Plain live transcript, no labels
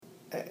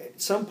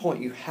at some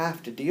point you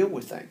have to deal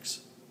with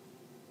things.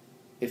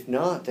 If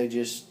not,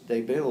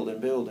 they build and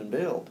build and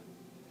build.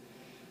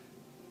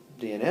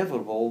 The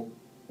inevitable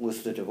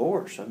was the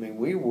divorce. I mean,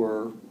 we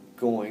were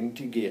going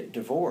to get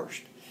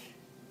divorced.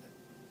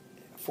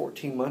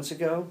 14 months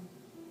ago,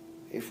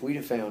 if we'd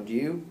have found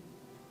you,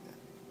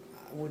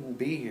 I wouldn't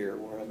be here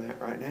where I'm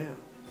at right now.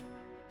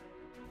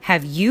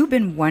 Have you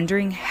been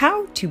wondering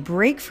how to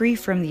break free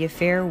from the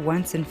affair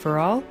once and for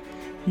all?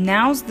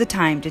 Now's the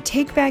time to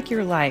take back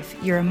your life,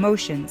 your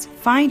emotions,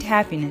 find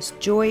happiness,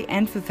 joy,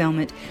 and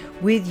fulfillment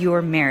with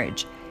your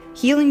marriage.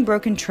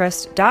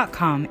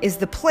 HealingBrokenTrust.com is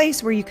the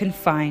place where you can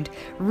find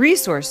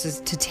resources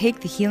to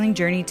take the healing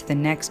journey to the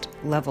next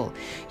level.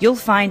 You'll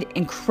find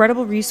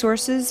incredible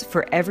resources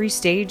for every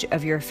stage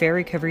of your affair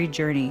recovery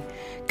journey.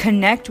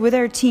 Connect with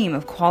our team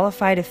of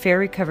qualified affair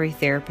recovery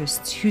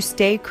therapists who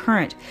stay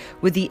current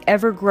with the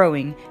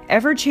ever-growing,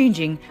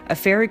 ever-changing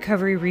affair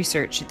recovery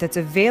research that's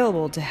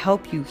available to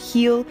help you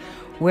heal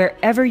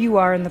wherever you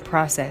are in the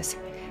process.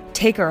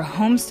 Take our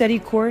home study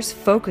course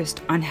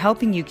focused on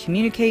helping you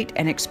communicate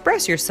and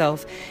express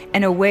yourself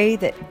in a way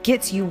that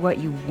gets you what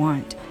you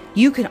want.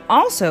 You can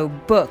also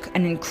book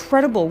an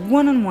incredible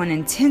one-on-one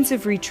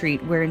intensive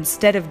retreat where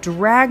instead of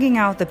dragging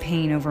out the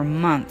pain over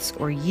months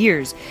or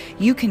years,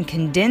 you can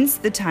condense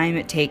the time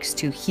it takes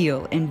to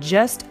heal in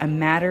just a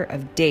matter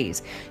of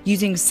days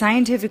using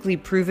scientifically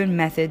proven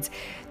methods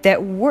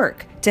that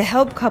work to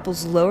help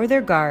couples lower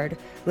their guard,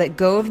 let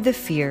go of the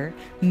fear,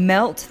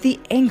 melt the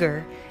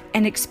anger,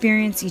 and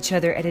experience each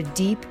other at a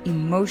deep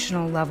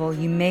emotional level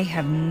you may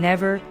have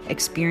never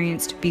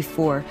experienced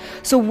before.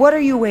 So what are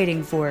you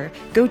waiting for?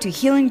 Go to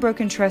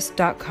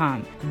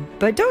HealingBrokenTrust.com.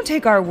 But don't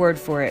take our word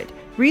for it.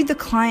 Read the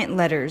client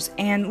letters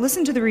and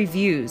listen to the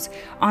reviews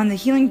on the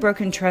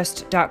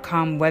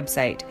HealingBrokenTrust.com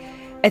website.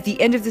 At the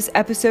end of this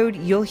episode,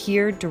 you'll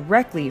hear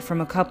directly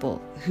from a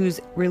couple whose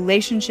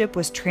relationship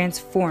was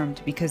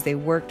transformed because they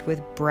worked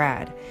with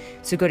Brad.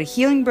 So go to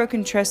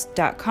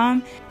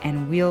HealingBrokenTrust.com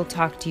and we'll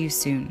talk to you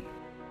soon.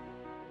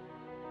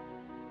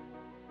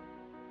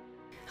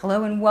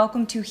 Hello and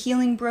welcome to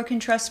Healing Broken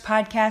Trust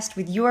podcast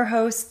with your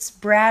hosts,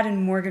 Brad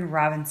and Morgan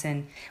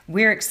Robinson.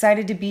 We're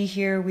excited to be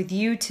here with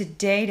you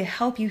today to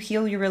help you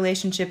heal your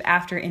relationship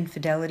after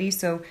infidelity.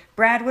 So,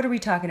 Brad, what are we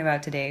talking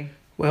about today?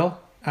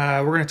 Well,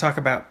 we're going to talk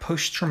about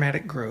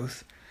post-traumatic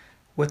growth,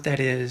 what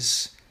that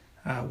is,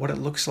 what it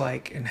looks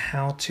like, and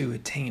how to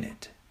attain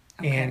it.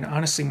 Okay. And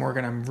honestly,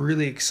 Morgan, I'm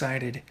really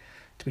excited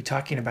to be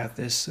talking about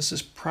this. This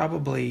is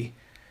probably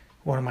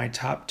one of my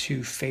top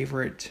 2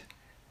 favorite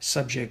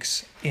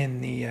subjects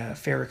in the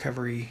affair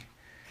recovery,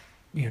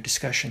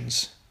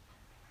 discussions.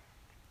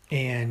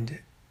 And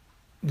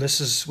we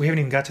haven't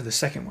even got to the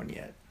second one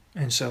yet.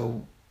 And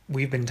so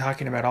we've been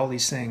talking about all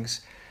these things.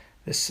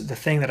 The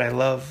thing that I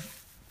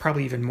love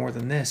probably even more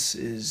than this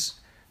is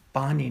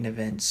bonding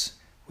events,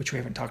 which we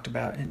haven't talked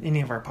about in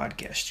any of our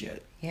podcasts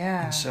yet.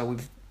 Yeah. And so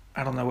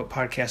I don't know what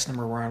podcast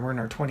number we're on. We're in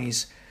our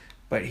 20s,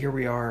 but here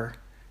we are,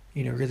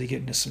 really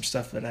getting to some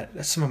stuff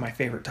that's some of my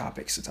favorite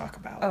topics to talk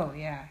about. Oh,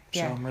 yeah.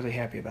 So I'm really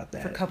happy about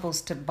that. For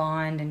couples to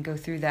bond and go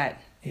through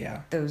that,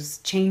 yeah, those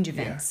change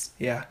events.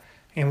 Yeah.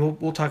 And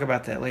we'll talk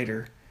about that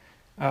later.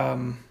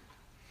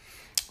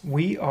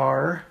 We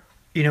are,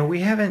 we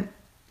haven't,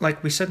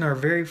 like we said in our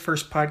very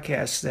first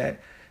podcast, that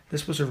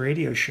this was a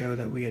radio show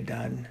that we had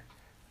done.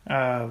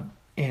 And,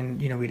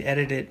 we'd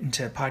edit it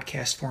into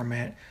podcast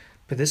format.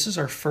 But this is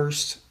our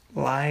first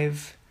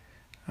live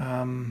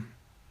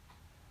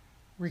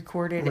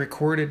recorded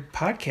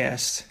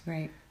podcast,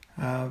 right?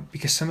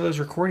 Because some of those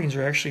recordings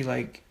are actually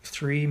like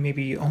 3,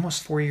 maybe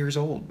almost 4 years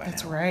old by now.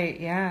 That's right,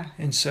 yeah.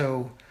 And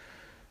so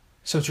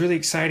it's really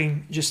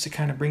exciting just to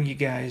kind of bring you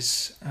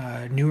guys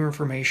newer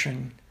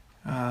information,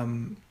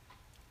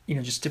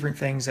 just different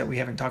things that we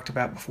haven't talked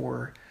about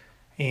before.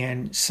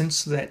 And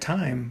since that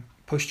time,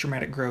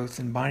 post-traumatic growth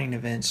and bonding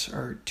events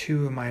are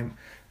 2 of my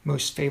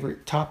most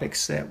favorite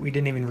topics that we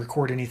didn't even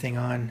record anything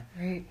on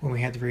when we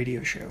had the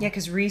radio show. Yeah,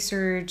 because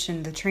research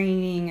and the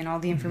training and all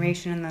the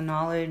information and the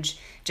knowledge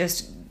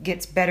just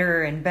gets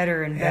better and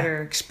better and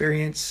better.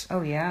 Experience.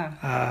 Oh,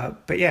 yeah.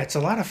 But yeah, it's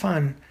a lot of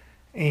fun.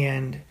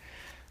 And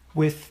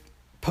with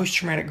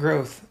post-traumatic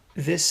growth,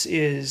 this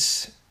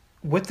is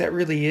what that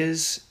really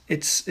is.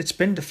 It's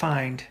been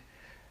defined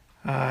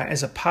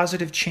as a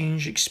positive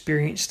change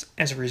experienced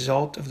as a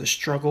result of the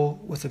struggle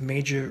with a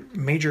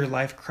major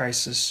life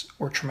crisis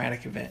or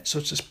traumatic event. So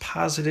it's this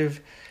positive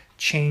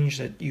change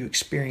that you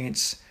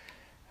experience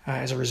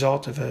as a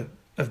result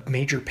of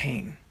major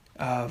pain,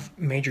 of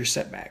major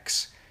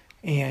setbacks.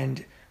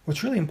 And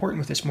what's really important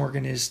with this,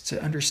 Morgan, is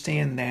to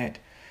understand that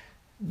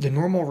the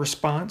normal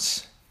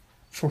response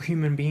for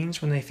human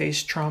beings when they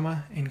face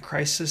trauma and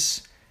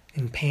crisis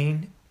and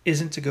pain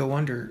isn't to go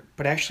under,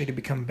 but actually to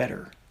become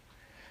better.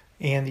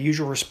 And the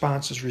usual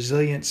response is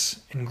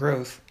resilience and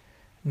growth,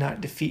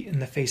 not defeat in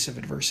the face of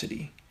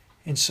adversity.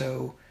 And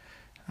so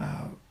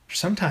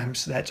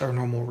sometimes that's our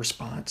normal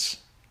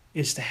response,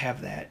 is to have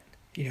that,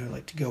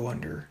 like to go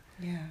under.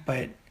 Yeah.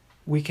 But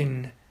we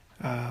can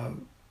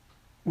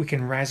we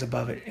can rise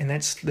above it, and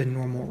that's the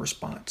normal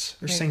response.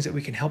 There's things that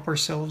we can help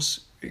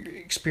ourselves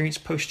experience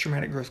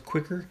post-traumatic growth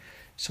quicker,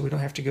 so we don't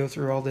have to go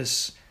through all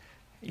this,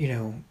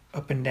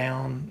 up and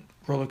down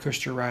roller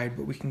coaster ride,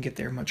 but we can get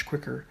there much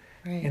quicker.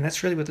 Right. And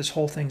that's really what this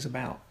whole thing's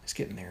about, is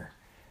getting there.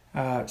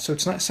 So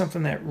it's not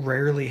something that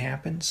rarely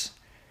happens.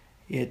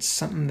 It's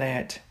something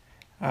that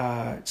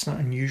it's not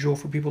unusual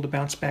for people to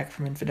bounce back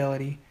from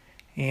infidelity.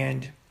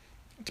 And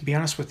to be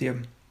honest with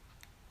you,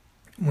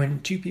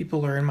 when two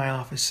people are in my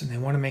office and they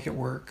want to make it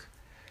work,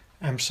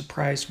 I'm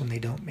surprised when they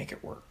don't make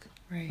it work.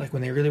 Right. Like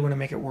when they really want to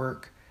make it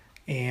work,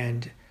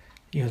 and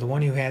the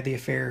one who had the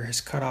affair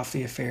has cut off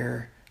the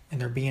affair, and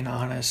they're being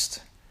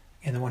honest,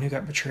 and the one who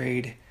got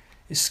betrayed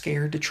is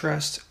scared to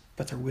trust,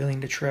 but they're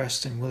willing to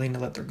trust and willing to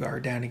let their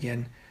guard down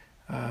again.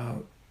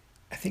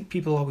 I think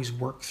people always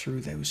work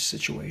through those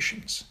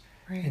situations.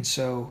 Right. And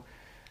so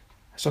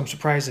I'm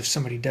surprised if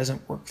somebody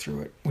doesn't work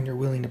through it when you're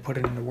willing to put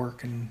it into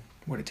work and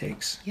what it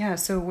takes. Yeah,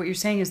 so what you're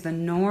saying is the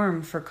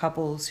norm for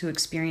couples who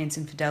experience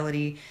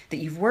infidelity that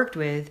you've worked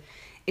with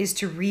is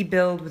to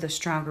rebuild with a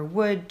stronger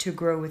wood, to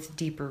grow with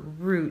deeper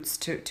roots,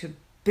 to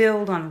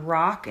build on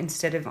rock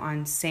instead of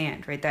on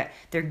sand, right? That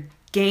they're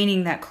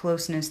gaining that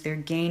closeness, they're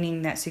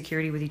gaining that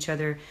security with each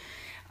other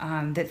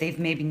that they've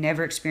maybe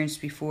never experienced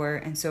before.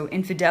 And so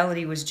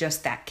infidelity was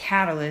just that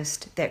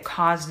catalyst that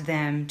caused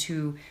them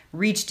to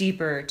reach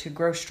deeper, to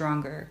grow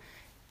stronger,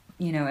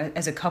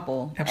 as a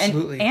couple.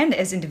 Absolutely. And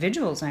as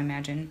individuals, I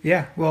imagine.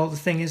 Yeah. Well, the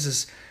thing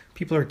is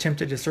people are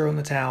tempted to throw in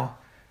the towel,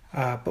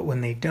 but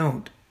when they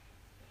don't,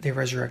 they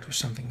resurrect with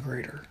something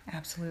greater.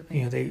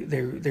 Absolutely.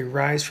 They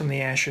rise from the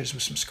ashes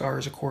with some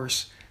scars, of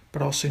course,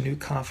 but also new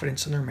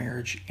confidence in their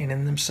marriage and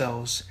in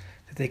themselves,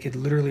 that they could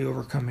literally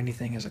overcome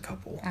anything as a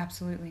couple.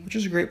 Absolutely. Which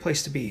is a great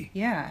place to be.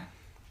 Yeah.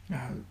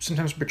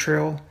 Sometimes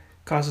betrayal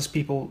causes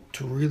people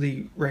to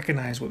really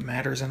recognize what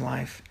matters in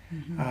life,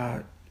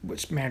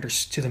 what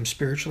matters to them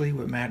spiritually,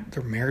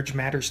 their marriage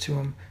matters to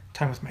them.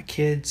 Time with my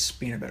kids,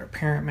 being a better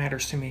parent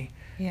matters to me.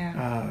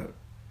 Yeah.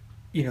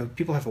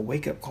 People have a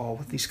wake-up call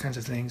with these kinds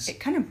of things. It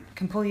kind of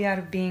can pull you out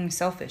of being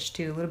selfish,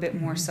 too. A little bit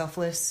more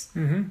selfless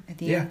at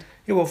the end.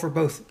 Yeah, well, for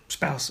both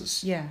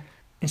spouses. Yeah.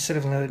 Instead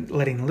of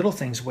letting little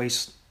things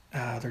waste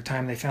their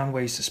time, they found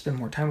ways to spend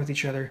more time with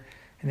each other,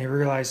 and they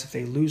realized if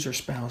they lose their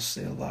spouse,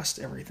 they lost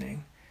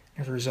everything.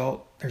 As a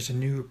result, there's a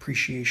new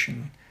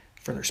appreciation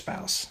for their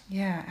spouse.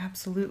 Yeah,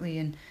 absolutely.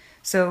 And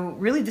so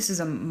really this is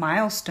a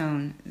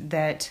milestone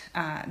that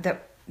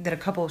a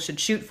couple should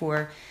shoot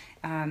for,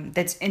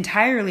 that's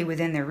entirely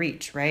within their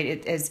reach,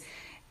 right?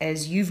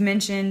 As you've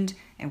mentioned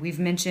and we've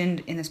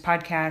mentioned in this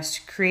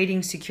podcast,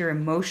 creating secure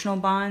emotional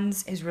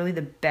bonds is really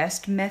the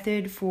best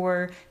method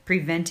for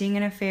preventing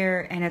an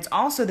affair, and it's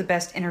also the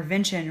best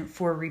intervention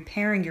for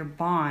repairing your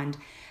bond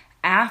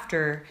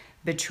after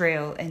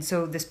betrayal. And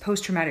so this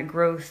post-traumatic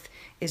growth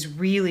is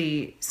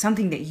really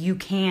something that you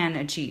can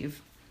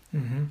achieve.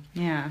 Mm-hmm.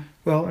 Yeah.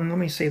 Well, and let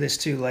me say this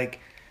too,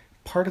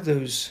 part of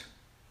those,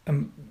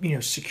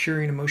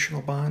 securing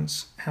emotional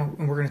bonds,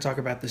 and we're going to talk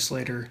about this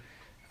later,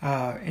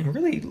 and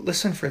really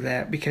listen for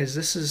that, because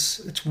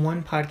it's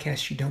one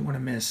podcast you don't want to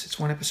miss. It's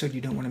one episode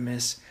you don't want to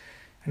miss.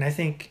 And I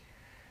think,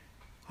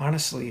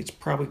 honestly, it's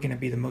probably going to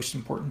be the most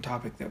important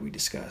topic that we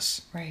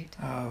discuss. Right.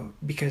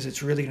 Because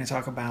it's really going to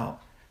talk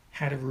about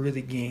how to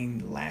really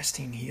gain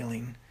lasting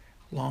healing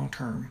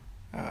long-term.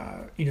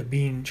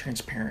 Being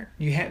transparent.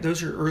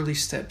 Those are early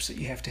steps that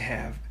you have to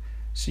have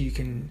so you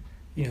can,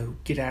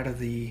 get out of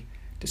the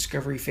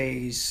discovery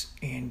phase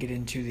and get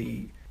into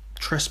the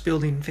trust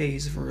building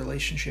phase of a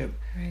relationship.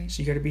 Right.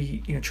 So you got to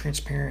be,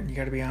 transparent, and you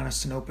got to be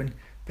honest and open.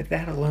 But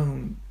that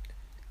alone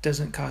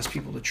doesn't cause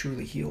people to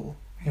truly heal.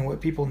 And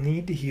what people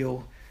need to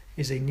heal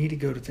is they need to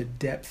go to the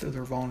depth of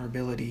their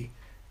vulnerability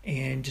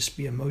and just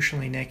be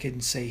emotionally naked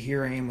and say,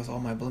 here I am with all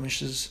my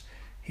blemishes.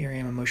 Here I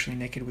am emotionally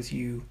naked with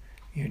you.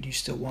 Do you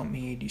still want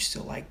me? Do you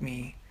still like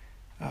me?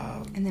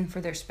 And then for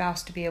their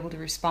spouse to be able to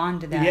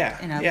respond to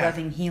that in a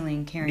loving,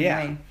 healing, caring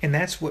way. And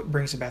that's what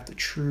brings about the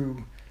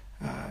true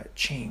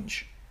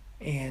change.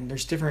 And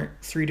there's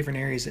 3 different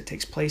areas that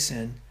takes place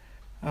in.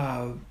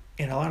 And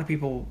a lot of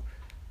people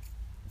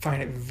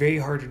find it very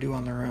hard to do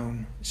on their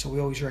own. So we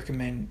always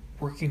recommend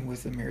working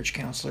with a marriage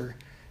counselor.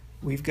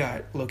 We've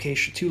got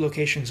 2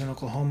 locations in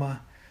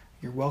Oklahoma.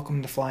 You're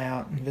welcome to fly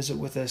out and visit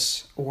with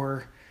us,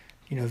 or,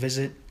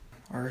 visit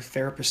our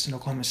therapist in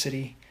Oklahoma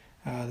City,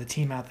 the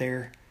team out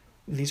there.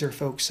 These are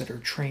folks that are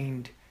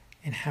trained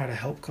in how to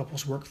help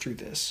couples work through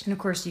this. And of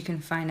course, you can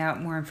find out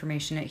more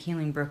information at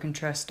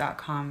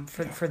healingbrokentrust.com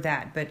for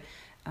that. But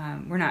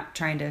we're not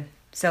trying to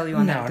sell you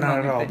on that. No, not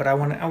at all. But I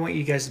want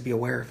you guys to be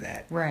aware of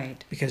that.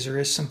 Right. Because there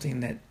is something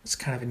that's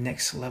kind of a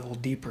next level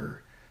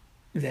deeper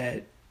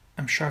that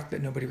I'm shocked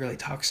that nobody really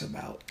talks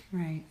about.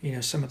 Right.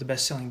 Some of the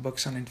best-selling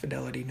books on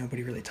infidelity,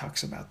 nobody really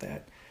talks about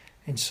that.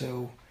 And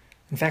so,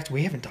 in fact,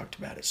 we haven't talked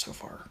about it so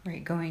far.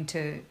 Right, coming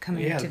to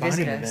visit us.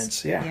 Bonding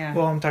events, yeah.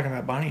 Well, I'm talking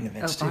about bonding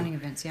events, too. Bonding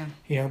events,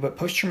 yeah. But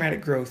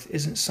post-traumatic growth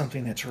isn't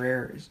something that's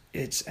rare.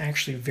 It's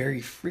actually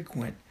very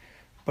frequent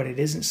but it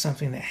isn't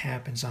something that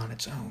happens on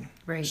its own.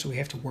 Right. So we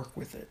have to work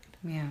with it.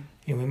 Yeah.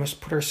 We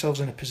must put ourselves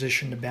in a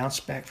position to bounce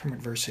back from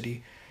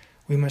adversity.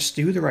 We must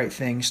do the right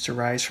things to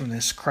rise from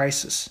this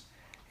crisis.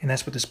 And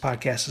that's what this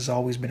podcast has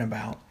always been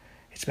about.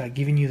 It's about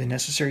giving you the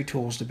necessary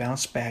tools to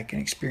bounce back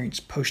and experience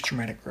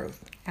post-traumatic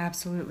growth.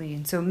 Absolutely.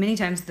 And so many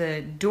times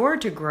the door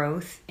to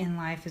growth in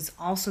life is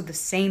also the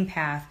same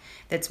path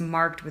that's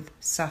marked with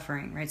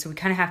suffering, right? So we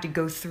kind of have to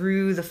go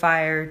through the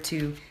fire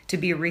to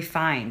be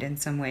refined in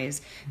some ways.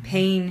 Mm-hmm.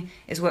 Pain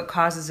is what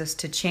causes us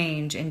to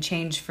change and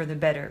change for the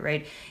better,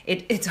 right?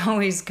 It's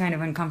always kind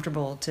of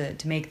uncomfortable to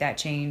make that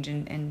change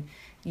and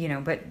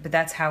but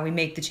that's how we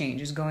make the change,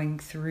 is going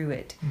through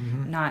it,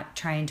 not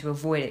trying to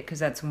avoid it, because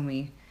that's when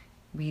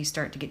we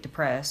start to get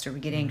depressed, or we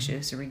get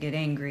anxious, or we get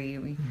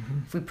angry.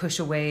 If we push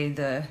away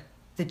the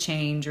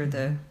change or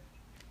the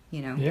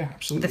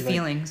absolutely, the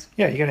feelings.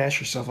 You got to ask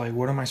yourself,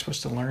 what am I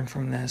supposed to learn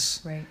from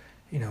this? Right.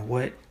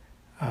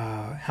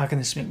 How can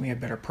this make me a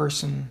better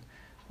person?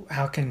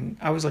 I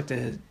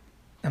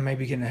may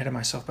be getting ahead of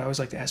myself, but I always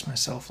like to ask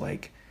myself,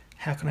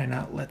 how can I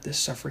not let this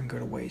suffering go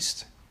to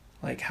waste?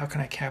 How can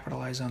I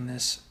capitalize on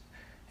this?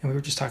 And we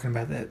were just talking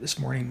about that this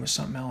morning with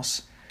something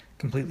else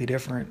completely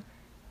different.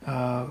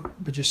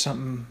 But just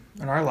something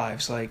in our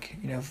lives,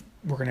 if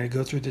we're going to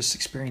go through this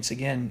experience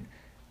again,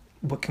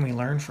 what can we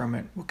learn from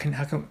it?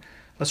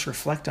 Let's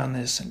reflect on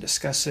this and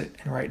discuss it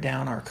and write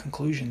down our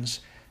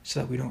conclusions so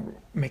that we don't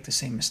make the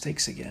same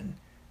mistakes again.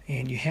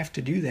 And you have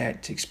to do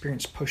that to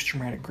experience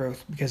post-traumatic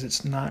growth, because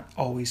it's not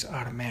always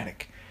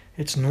automatic.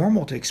 It's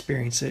normal to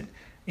experience it,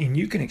 and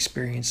you can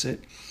experience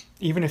it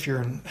even if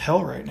you're in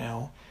hell right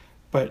now,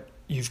 but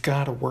you've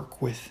got to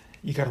work with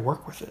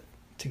it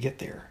to get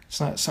there.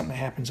 It's not something that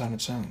happens on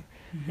its own.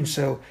 And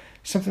so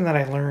something that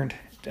I learned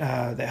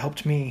that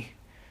helped me,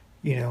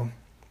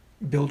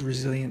 build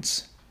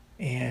resilience,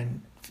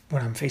 and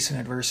when I'm facing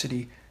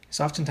adversity, is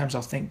oftentimes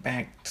I'll think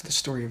back to the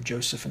story of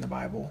Joseph in the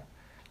Bible.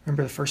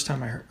 Remember the first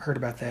time I heard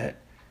about that,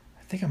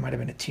 I think I might have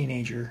been a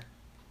teenager.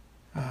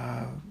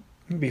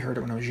 Maybe heard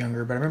it when I was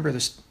younger, but I remember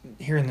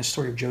hearing the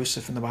story of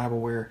Joseph in the Bible,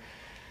 where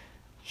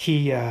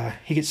he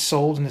gets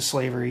sold into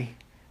slavery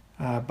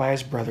by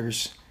his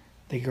brothers.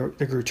 They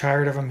grew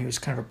tired of him. He was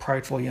kind of a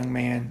prideful young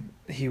man.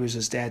 He was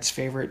his dad's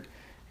favorite,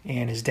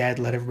 and his dad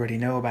let everybody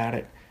know about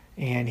it.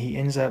 And he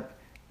ends up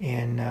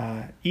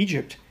in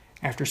Egypt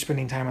after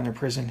spending time in their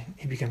prison.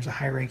 He becomes a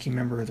high-ranking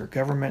member of their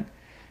government.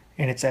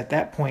 And it's at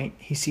that point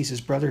he sees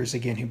his brothers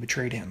again who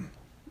betrayed him.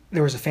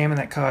 There was a famine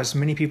that caused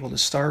many people to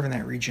starve in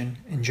that region,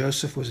 and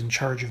Joseph was in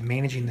charge of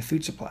managing the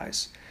food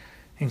supplies.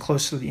 And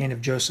close to the end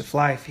of Joseph's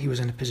life, he was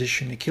in a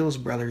position to kill his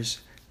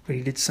brothers, but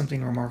he did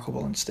something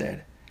remarkable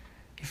instead.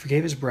 He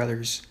forgave his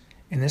brothers,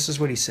 and this is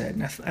what he said.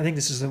 And I think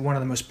this is one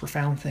of the most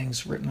profound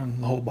things written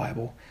in the whole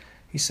Bible.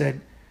 He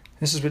said,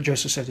 this is what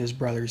Joseph said to his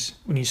brothers: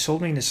 "When you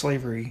sold me into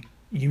slavery,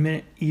 you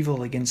meant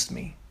evil against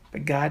me,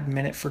 but God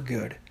meant it for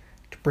good,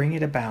 to bring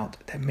it about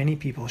that many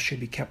people should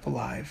be kept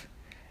alive,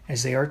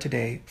 as they are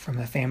today from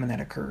the famine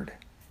that occurred."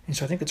 And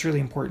so I think that's really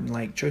important.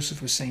 Like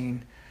Joseph was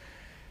saying,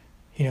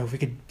 if we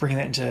could bring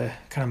that into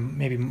kind of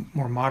maybe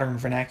more modern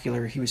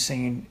vernacular, he was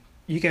saying,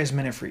 you guys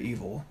meant it for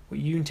evil. What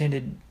you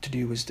intended to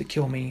do was to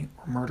kill me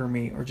or murder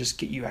me or just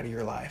get you out of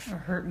your life. Or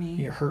hurt me.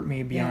 You hurt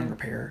me beyond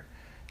repair.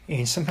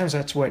 And sometimes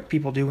that's what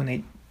people do when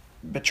they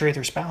betray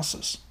their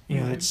spouses.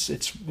 It's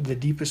the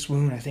deepest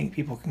wound I think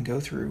people can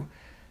go through.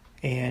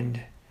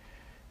 And,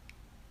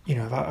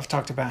 I've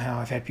talked about how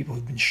I've had people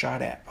who've been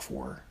shot at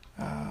before.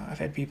 I've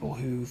had people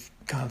who've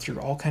gone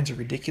through all kinds of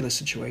ridiculous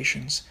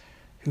situations,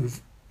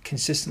 who've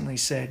consistently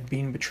said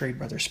being betrayed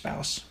by their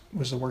spouse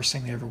was the worst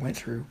thing they ever went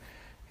through.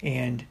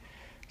 And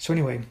so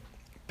anyway,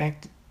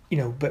 back to,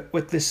 but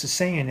what this is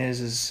saying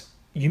is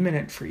you meant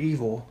it for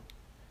evil,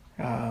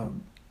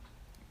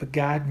 but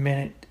God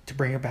meant it to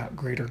bring about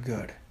greater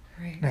good.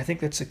 Right. And I think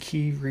that's a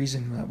key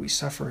reason that we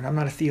suffer. And I'm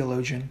not a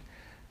theologian,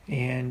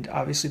 and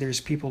obviously there's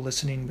people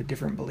listening with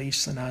different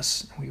beliefs than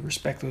us. We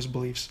respect those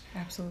beliefs.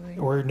 Absolutely.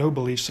 Or no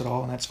beliefs at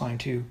all, and that's fine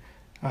too.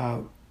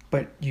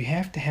 But you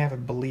have to have a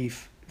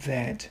belief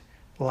that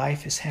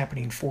life is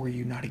happening for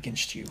you, not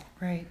against you.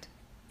 Right.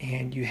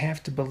 And you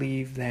have to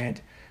believe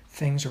that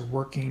things are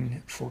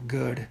working for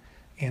good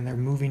and they're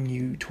moving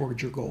you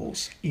towards your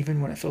goals, even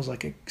when it feels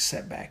like a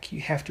setback. You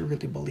have to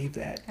really believe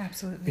that.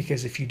 Absolutely.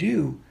 Because if you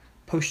do,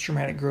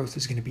 post-traumatic growth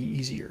is going to be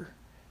easier.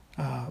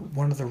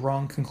 One of the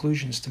wrong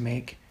conclusions to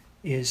make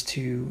is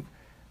to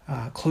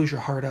close your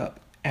heart up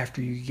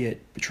after you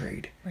get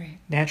betrayed. Right.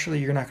 Naturally,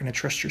 you're not going to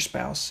trust your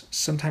spouse.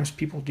 Sometimes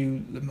people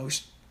do the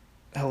most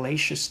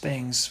hellacious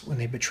things when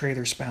they betray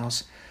their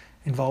spouse,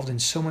 involved in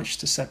so much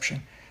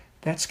deception.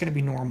 That's going to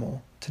be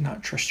normal to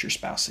not trust your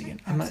spouse again.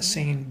 I'm not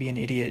saying be an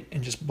idiot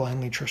and just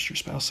blindly trust your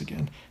spouse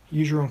again.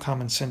 Use your own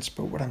common sense.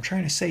 But what I'm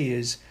trying to say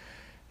is,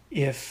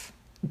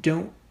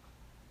 don't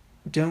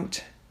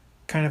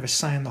kind of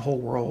assign the whole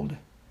world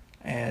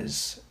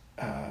as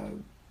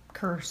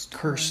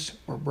cursed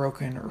or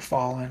broken or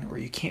fallen, or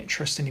you can't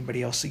trust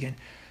anybody else again.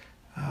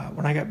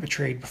 When I got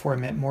betrayed before I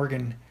met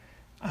Morgan,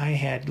 I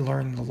had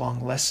learned the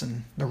wrong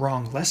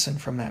lesson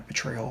from that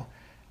betrayal.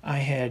 I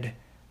had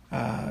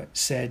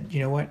said, you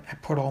know what, I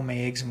put all my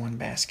eggs in one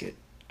basket.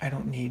 I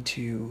don't need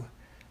to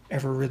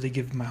ever really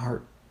give my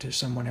heart to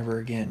someone ever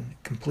again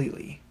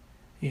completely.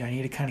 I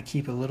need to kind of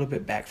keep a little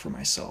bit back for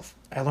myself.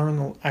 I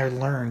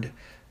learned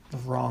the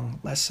wrong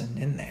lesson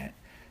in that.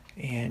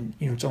 And,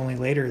 it's only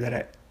later that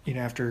I,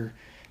 after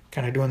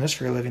kind of doing this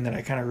for a living, that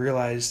I kind of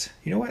realized,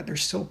 you know what,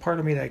 there's still a part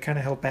of me that I kind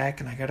of held back,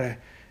 and I gotta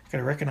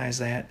recognize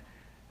that.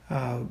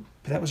 But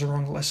that was a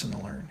wrong lesson to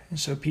learn. And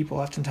so people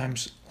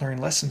oftentimes learn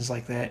lessons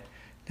like that.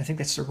 I think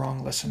that's the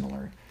wrong lesson to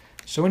learn.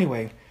 So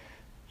anyway,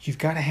 you've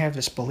got to have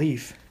this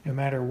belief, no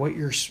matter what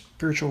your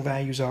spiritual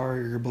values are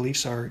or your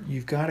beliefs are,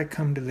 you've got to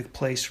come to the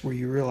place where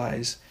you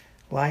realize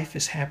life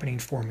is happening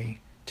for me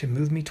to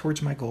move me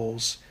towards my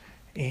goals,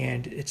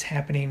 and it's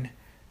happening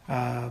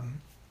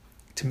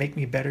to make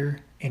me better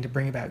and to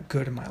bring about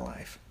good in my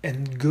life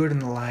and good in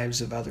the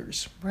lives of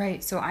others.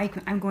 Right. So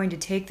I'm going to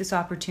take this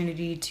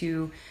opportunity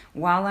to,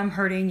 while I'm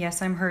hurting,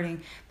 yes, I'm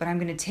hurting, but I'm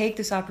going to take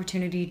this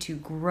opportunity to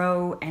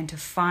grow and to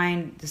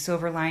find the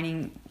silver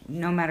lining,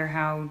 no matter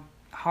how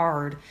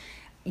hard.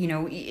 And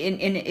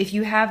if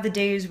you have the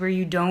days where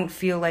you don't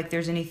feel like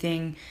there's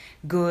anything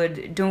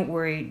good, don't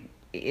worry.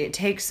 It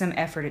takes some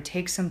effort. It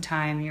takes some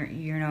time.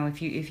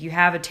 If you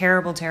have a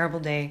terrible, terrible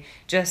day,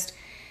 just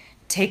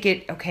take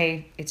it.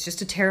 Okay, it's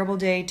just a terrible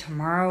day.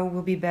 Tomorrow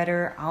will be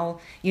better.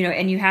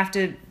 And you have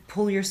to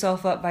pull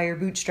yourself up by your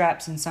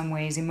bootstraps in some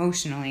ways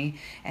emotionally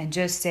and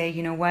just say,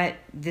 you know what,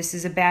 this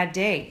is a bad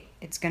day.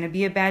 It's going to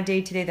be a bad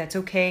day today. That's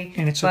okay.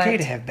 And it's okay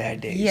to have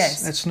bad days.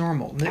 Yes. That's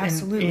normal.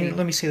 Absolutely. And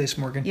let me say this,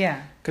 Morgan.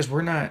 Yeah. Because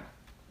we're not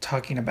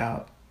talking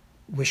about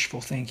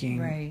wishful thinking,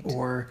 right,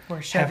 or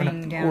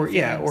shoving down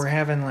feelings. or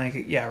having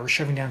or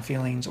shoving down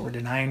feelings or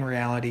denying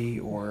reality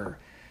or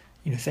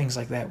things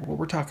like that. What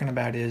we're talking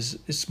about is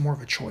it's more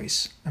of a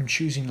choice. I'm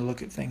choosing to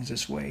look at things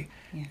this way,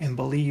 yes, and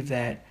believe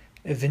that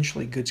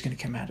eventually good's going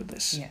to come out of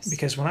this. Yes.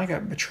 Because when I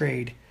got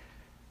betrayed,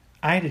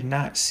 I did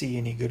not see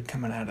any good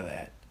coming out of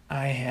that.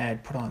 I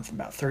had put on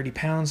about 30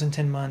 pounds in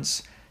 10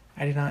 months.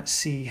 I did not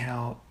see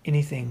how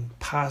anything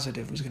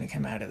positive was going to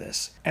come out of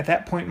this. At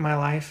that point in my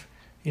life,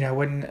 I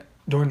wasn't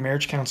doing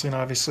marriage counseling,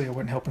 obviously. I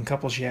wasn't helping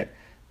couples yet.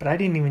 But I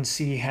didn't even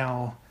see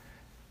how,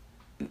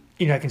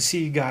 I can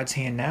see God's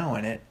hand now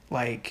in it.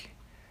 Like,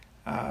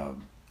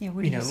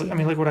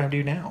 look what I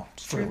do now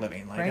for a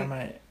living. Like, right? I'm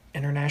an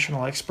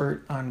international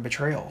expert on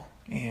betrayal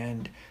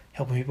and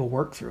helping people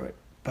work through it.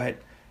 But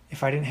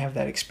if I didn't have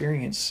that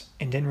experience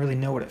and didn't really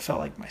know what it felt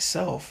like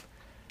myself,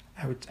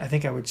 I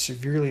think I would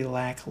severely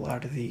lack a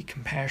lot of the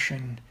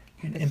compassion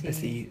and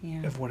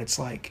empathy of what it's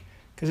like.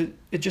 Because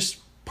it just,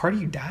 part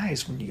of you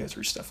dies when you go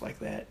through stuff like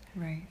that.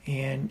 Right.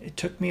 And it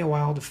took me a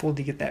while to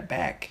fully get that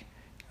back.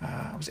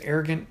 I was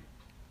arrogant.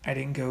 I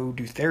didn't go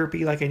do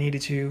therapy like I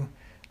needed to.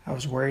 I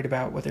was worried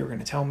about what they were going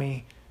to tell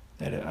me,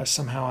 that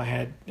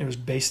it was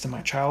based on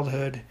my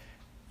childhood,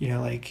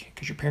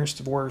 because your parents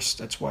divorced,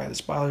 that's why this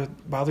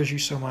bothers you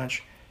so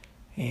much.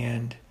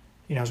 And,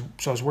 I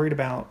was worried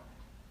about,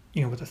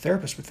 what the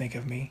therapist would think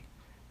of me,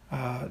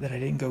 that I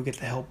didn't go get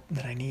the help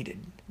that I needed.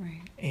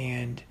 Right.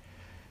 And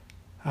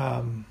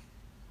a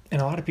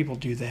lot of people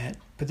do that,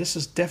 but this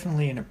is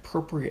definitely an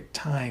appropriate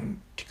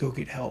time to go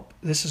get help.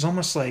 This is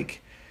almost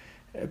like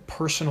a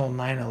personal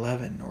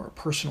 9/11 or a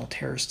personal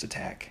terrorist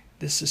attack.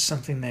 This is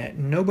something that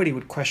nobody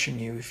would question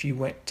you if you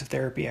went to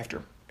therapy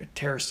after a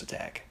terrorist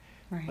attack.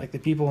 Right. Like the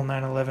people in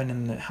 9/11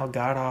 and how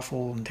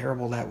god-awful and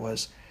terrible that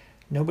was.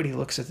 Nobody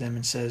looks at them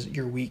and says,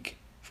 you're weak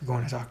for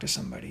going to talk to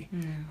somebody,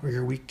 or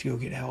you're weak to go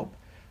get help.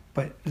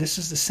 But this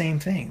is the same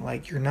thing.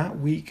 Like, you're not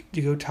weak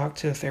to go talk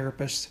to a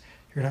therapist.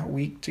 You're not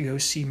weak to go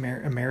see a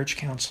marriage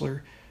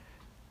counselor.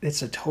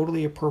 It's a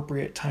totally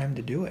appropriate time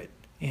to do it.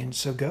 And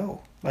so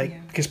go.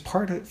 Because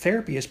part of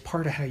therapy is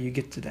part of how you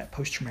get to that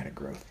post-traumatic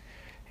growth.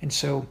 And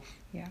so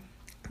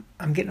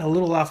I'm getting a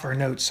little off our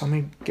notes, so I'm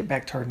going to get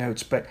back to our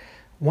notes. But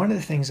one of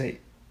the things that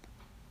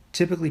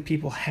typically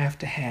people have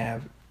to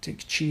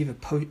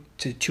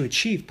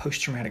achieve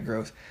post-traumatic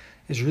growth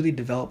is really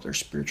develop their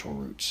spiritual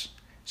roots.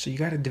 So you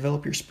got to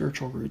develop your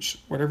spiritual roots,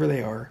 whatever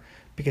they are,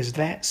 because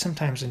that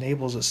sometimes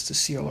enables us to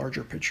see a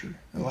larger picture.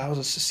 It allows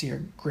us to see a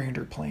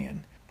grander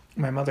plan.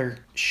 My mother,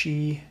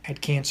 she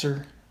had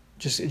cancer.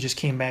 It just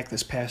came back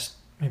this past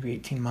maybe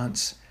 18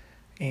 months,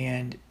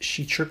 and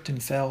she tripped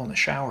and fell in the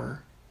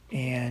shower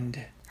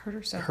and hurt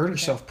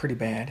herself pretty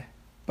bad.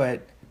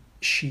 But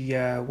she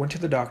went to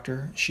the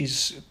doctor.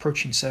 She's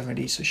approaching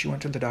 70, so she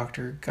went to the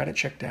doctor, got it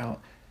checked out,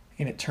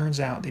 and it turns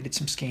out they did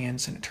some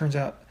scans, and it turns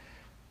out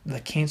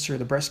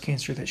the breast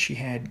cancer that she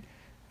had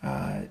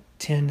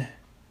 10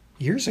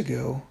 years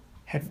ago,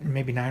 had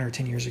maybe 9 or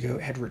 10 years ago,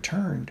 had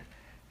returned,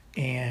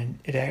 and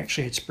it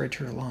actually had spread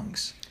to her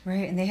lungs.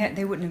 Right, and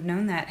they wouldn't have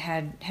known that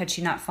had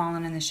she not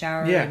fallen in the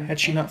shower. Yeah, had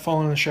she not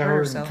fallen in the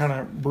shower and kind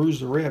of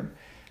bruised the rib.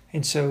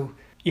 And so,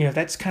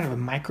 that's kind of a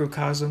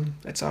microcosm.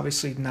 That's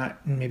obviously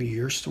not maybe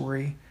your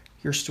story.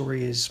 Your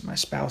story is my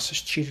spouse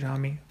has cheated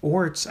on me,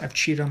 or it's I've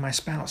cheated on my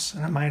spouse,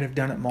 and I might have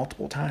done it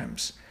multiple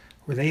times,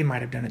 or they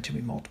might have done it to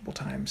me multiple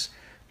times.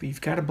 But you've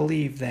got to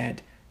believe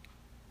that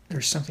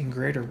there's something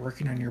greater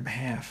working on your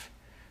behalf.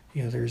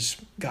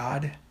 There's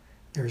God,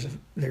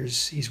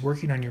 he's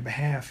working on your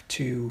behalf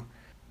to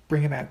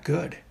bring about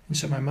good. And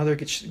so my mother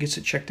gets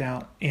it checked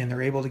out, and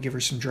they're able to give her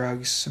some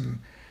drugs, and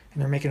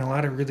they're making a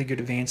lot of really good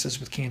advances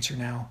with cancer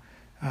now.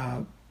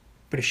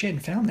 But if she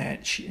hadn't found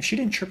that, she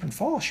didn't trip and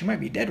fall, she might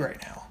be dead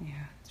right now. Yeah,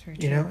 that's very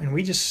true. And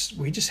we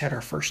just had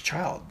our first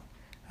child.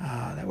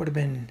 That would have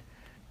been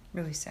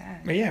really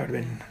sad. Yeah, it would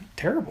have been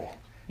terrible.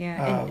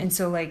 Yeah, and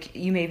so like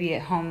you may be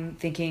at home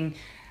thinking,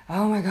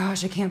 oh my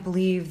gosh, I can't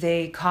believe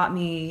they caught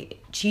me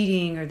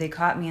cheating, or they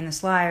caught me in the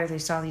lie, or they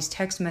saw these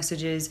text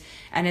messages,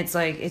 and it's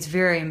like, it's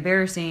very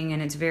embarrassing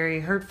and it's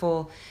very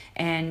hurtful,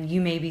 and you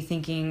may be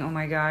thinking, oh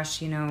my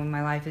gosh,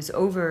 my life is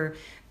over.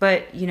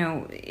 But,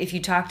 if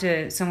you talk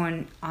to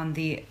someone on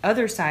the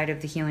other side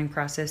of the healing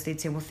process, they'd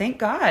say, well, thank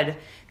God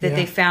that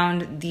they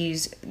found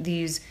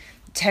these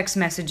text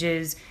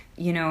messages.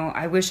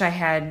 I wish I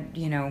had,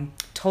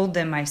 told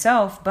them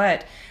myself,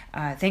 but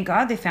thank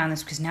God they found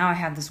this, because now I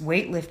have this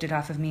weight lifted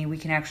off of me. We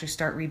can actually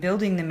start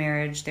rebuilding the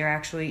marriage. They're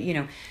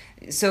actually,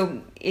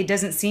 so it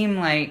doesn't seem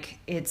like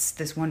it's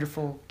this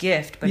wonderful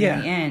gift, but in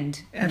the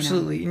end.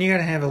 Absolutely. And you got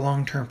to have a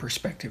long-term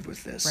perspective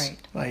with this. Right.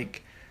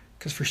 Like,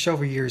 because for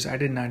several years I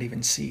did not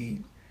even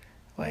see,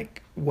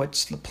 like,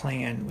 what's the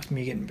plan with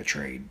me getting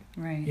betrayed.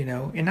 Right.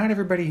 And not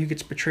everybody who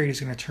gets betrayed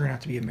is going to turn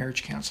out to be a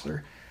marriage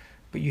counselor.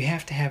 But you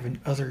have to have an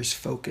others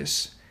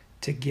focus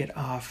to get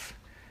off,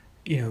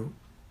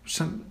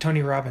 some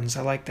Tony Robbins,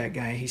 I like that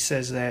guy. He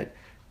says that,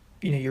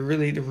 you're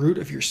really, the root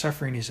of your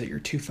suffering is that you're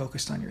too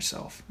focused on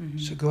yourself. Mm-hmm.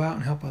 So go out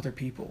and help other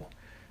people.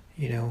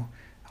 I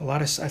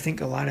think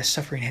a lot of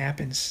suffering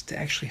happens to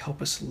actually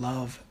help us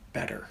love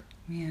better.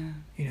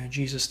 Yeah.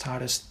 Jesus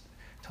taught us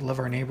to love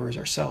our neighbor as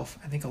ourselves.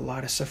 I think a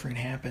lot of suffering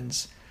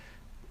happens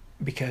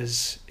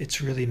because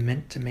it's really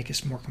meant to make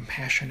us more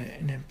compassionate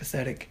and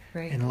empathetic,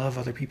 right, and love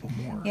other people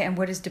more. Yeah, and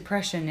what is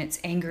depression? It's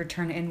anger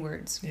turned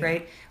inwards,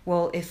 right?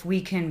 Well, if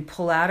we can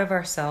pull out of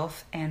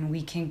ourselves and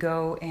we can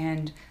go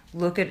and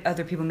look at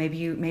other people, maybe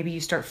you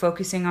start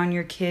focusing on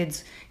your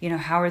kids,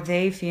 how are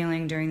they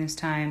feeling during this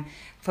time?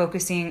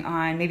 Focusing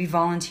on maybe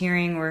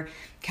volunteering or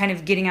kind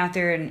of getting out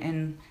there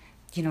and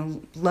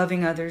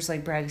loving others,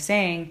 like Brad is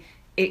saying.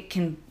 It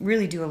can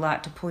really do a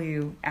lot to pull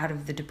you out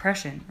of the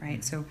depression, right?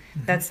 Mm-hmm. So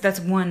that's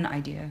one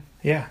idea.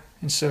 Yeah,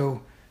 and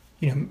so,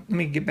 let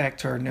me get back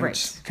to our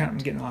notes. Right. Kind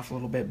of getting off a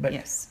little bit, but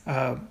yes.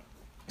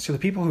 So the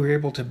people who are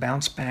able to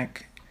bounce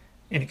back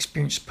and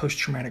experience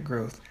post-traumatic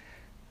growth,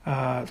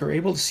 they're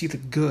able to see the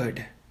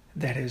good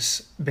that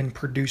has been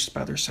produced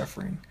by their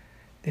suffering.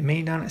 They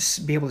may not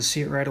be able to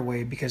see it right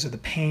away because of the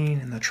pain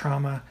and the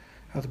trauma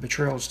of the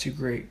betrayal is too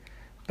great.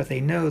 But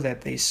they know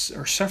that they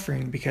are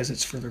suffering because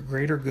it's for their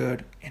greater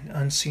good, and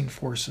unseen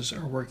forces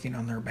are working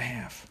on their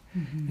behalf.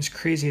 Mm-hmm. As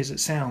crazy as it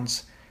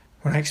sounds,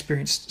 when I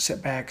experience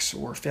setbacks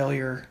or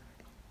failure,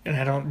 and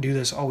I don't do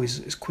this always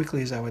as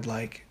quickly as I would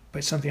like,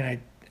 but something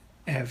I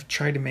have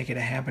tried to make it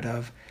a habit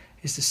of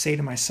is to say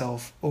to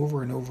myself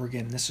over and over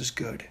again, this is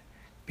good,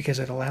 because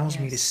it allows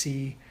me to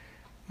see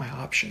my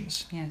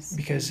options. Yes.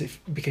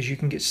 Because you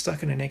can get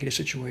stuck in a negative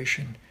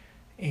situation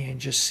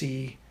and just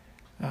see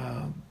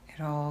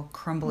it all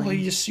crumbling. Well,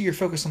 you just see you're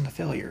focused on the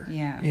failure.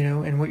 Yeah.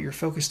 And what you're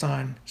focused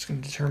on is going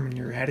to determine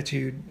your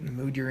attitude and the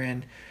mood you're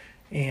in.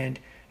 And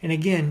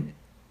again,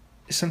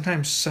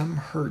 sometimes some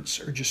hurts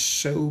are just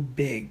so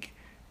big,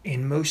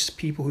 and most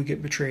people who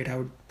get betrayed, I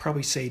would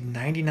probably say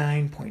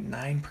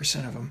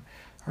 99.9% of them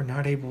are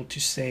not able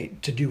to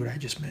do what I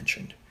just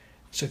mentioned.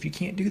 So if you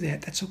can't do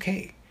that, that's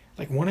okay.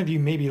 Like, one of you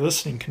maybe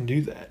listening can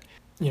do that.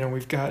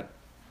 We've got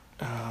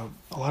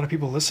a lot of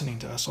people listening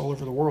to us all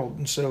over the world,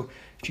 and so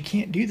if you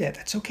can't do that,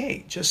 that's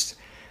okay.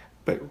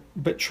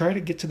 But try to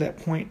get to that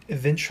point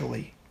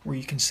eventually where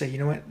you can say, you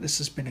know what, this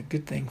has been a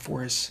good thing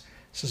for us.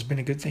 This has been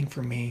a good thing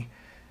for me.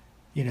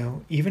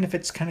 Even if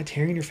it's kind of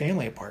tearing your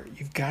family apart,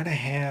 you've got to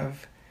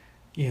have,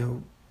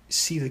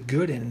 see the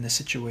good in the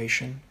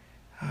situation,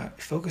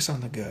 focus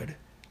on the good.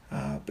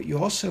 But you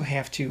also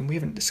have to, and we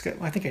haven't discussed,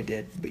 well, I think I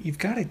did, but you've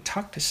got to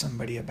talk to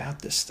somebody about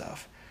this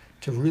stuff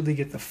to really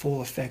get the full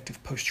effect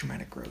of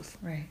post-traumatic growth.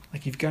 Right.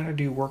 Like, you've got to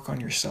do work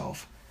on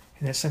yourself.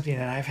 And that's something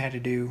that I've had to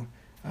do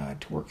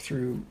to work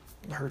through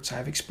the hurts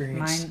I've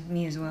experienced.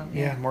 Me as well.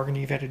 Yeah, Morgan,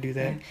 you've had to do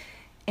that. Yeah.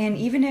 And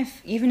even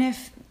if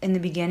in the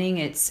beginning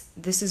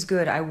this is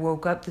good, I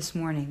woke up this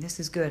morning, this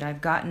is good,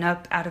 I've gotten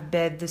up out of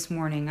bed this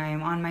morning, I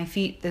am on my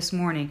feet this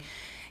morning,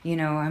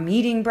 I'm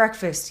eating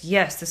breakfast,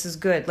 yes, this is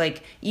good.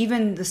 Like,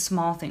 even the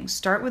small things,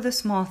 start with the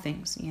small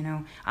things.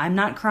 I'm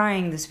not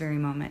crying this very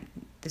moment,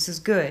 this is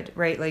good,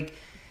 right? Like,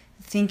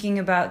 thinking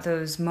about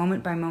those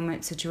moment by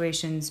moment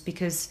situations,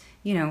 because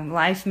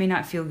life may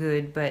not feel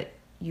good, but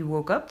you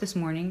woke up this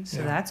morning,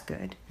 so that's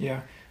good.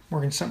 Yeah.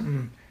 Morgan,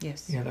 something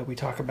yes, that we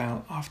talk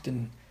about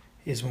often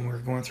is when we're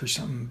going through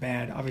something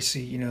bad.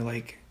 Obviously,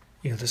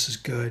 this is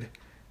good,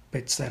 but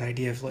it's that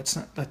idea of let's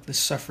not let this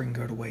suffering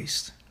go to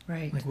waste.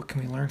 Right. Like, what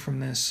can we learn from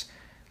this?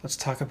 Let's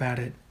talk about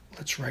it.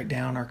 Let's write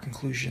down our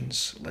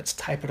conclusions. Let's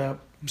type it up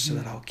so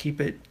that I'll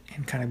keep it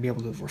and kind of be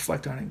able to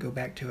reflect on it and go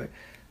back to it.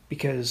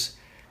 Because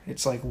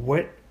it's like,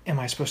 what am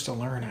I supposed to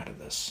learn out of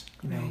this?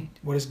 Right.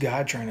 What is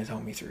God trying to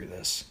tell me through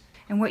this?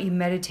 And what you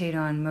meditate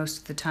on most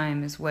of the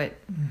time is what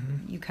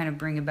you kind of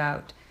bring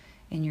about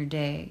in your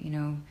day, you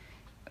know.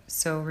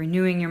 So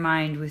renewing your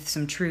mind with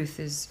some truth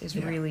is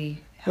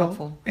really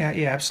helpful. Well,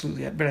 yeah,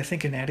 absolutely. But I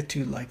think an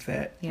attitude like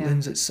that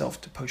lends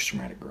itself to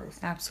post-traumatic growth.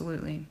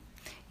 Absolutely.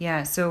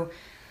 Yeah, so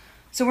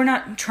we're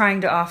not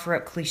trying to offer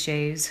up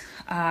cliches,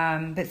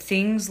 but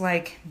things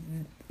like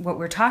what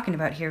we're talking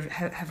about here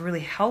have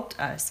really helped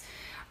us.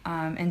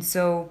 And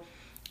so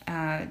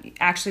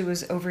actually it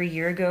was over a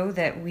year ago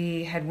that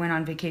we had went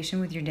on vacation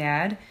with your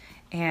dad.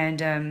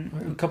 And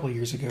a couple of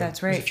years ago.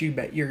 That's right. It was a few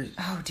years.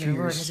 Oh, dear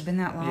Lord, has it been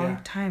that long? Yeah.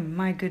 Time,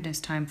 my goodness,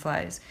 time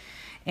flies.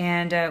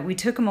 And we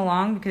took him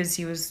along because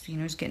he was,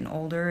 just getting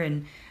older,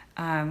 and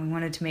we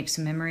wanted to make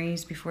some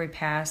memories before he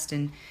passed.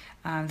 And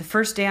the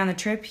first day on the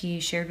trip, he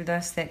shared with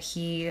us that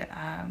he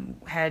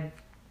had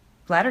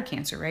bladder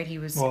cancer, right?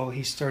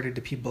 He started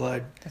to pee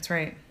blood. That's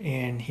right.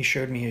 And he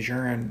showed me his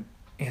urine,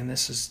 and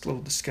this is a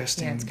little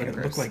disgusting, but it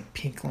looked like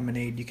pink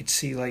lemonade. You could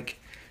see like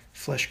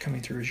flesh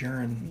coming through his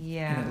urine.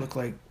 Yeah. And it looked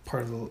like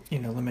part of the,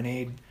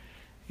 lemonade.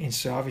 And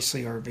so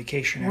obviously our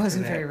vacation after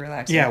wasn't that, very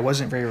relaxing. Yeah, it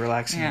wasn't very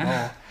relaxing at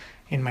all.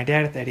 And my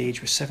dad at that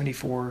age was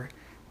 74,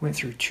 went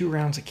through 2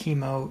 rounds of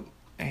chemo,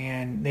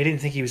 and they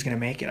didn't think he was going to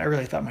make it. I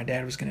really thought my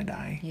dad was going to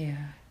die. Yeah.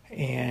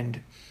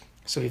 And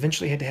so he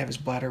eventually had to have his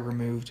bladder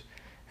removed.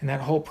 And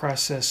that whole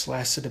process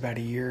lasted about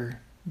a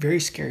year. Very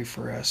scary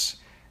for us.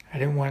 I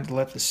didn't want to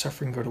let the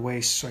suffering go to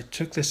waste, so I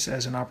took this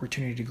as an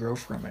opportunity to grow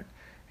from it.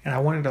 And I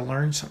wanted to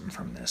learn something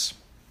from this.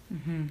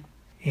 Mm-hmm.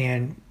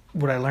 And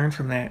what I learned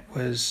from that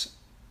was,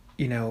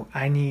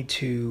 I need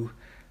to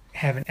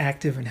have an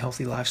active and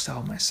healthy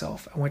lifestyle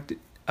myself. I went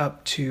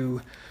up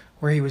to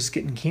where he was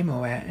getting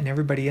chemo at, and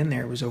everybody in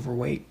there was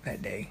overweight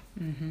that day.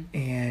 Mm-hmm.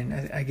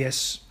 And I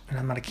guess, and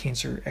I'm not a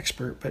cancer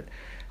expert, but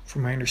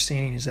from my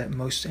understanding is that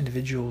most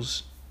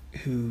individuals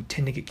who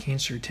tend to get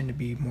cancer tend to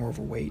be more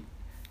overweight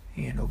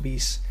and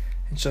obese.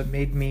 And so it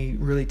made me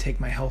really take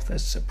my health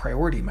as a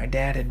priority. My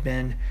dad had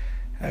been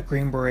a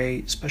Green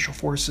Beret, Special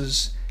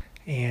Forces,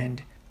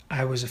 and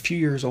I was a few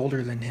years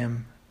older than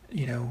him,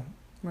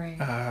 right.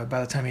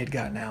 By the time he had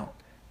gotten out.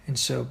 And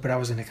so, but I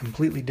was in a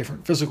completely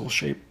different physical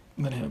shape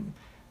than him.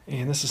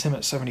 And this is him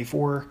at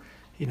 74,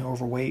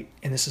 overweight,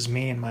 and this is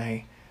me in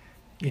my,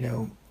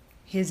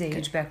 his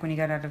age back when he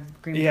got out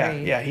of Green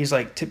Beret. Yeah, yeah, he's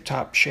like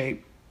tip-top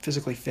shape,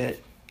 physically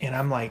fit, and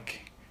I'm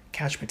like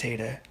couch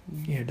potato,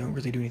 don't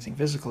really do anything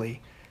physically.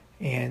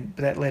 But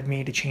that led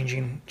me to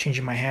changing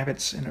my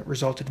habits, and it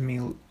resulted in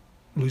me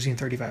losing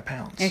 35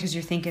 pounds. Yeah, because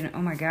you're thinking,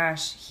 oh my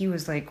gosh, he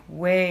was like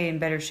way in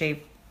better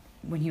shape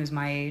when he was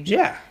my age.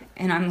 Yeah.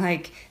 And I'm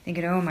like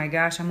thinking, oh my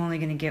gosh, I'm only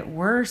going to get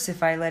worse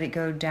if I let it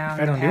go down.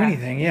 If I don't do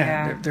anything,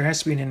 there has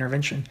to be an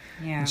intervention.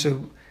 Yeah. And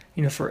so,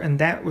 and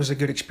that was a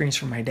good experience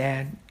for my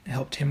dad. It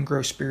helped him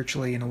grow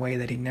spiritually in a way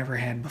that he never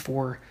had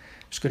before.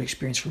 It was a good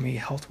experience for me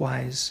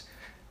health-wise.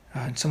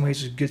 In some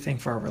ways, it was a good thing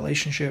for our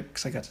relationship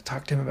because I got to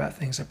talk to him about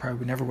things I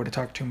probably never would have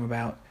talked to him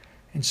about.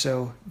 And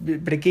so,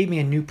 but it gave me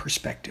a new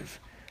perspective,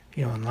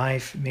 in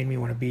life. It made me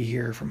want to be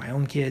here for my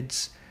own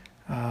kids.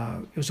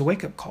 It was a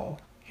wake-up call.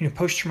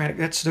 Post-traumatic,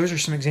 those are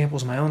some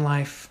examples of my own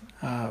life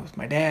with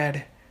my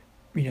dad.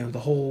 The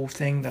whole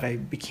thing that I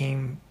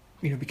became,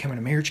 becoming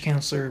a marriage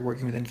counselor,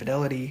 working with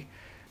infidelity.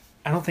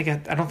 I don't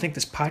think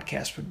this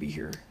podcast would be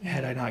here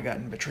had I not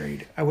gotten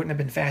betrayed. I wouldn't have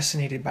been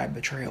fascinated by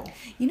betrayal.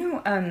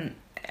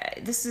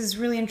 This is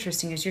really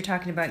interesting as you're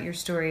talking about your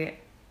story.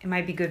 It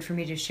might be good for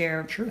me to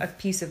share a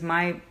piece of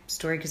my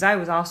story because I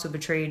was also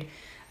betrayed,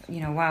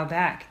 a while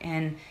back.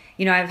 And,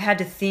 I've had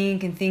to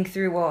think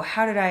through, well,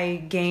 how did I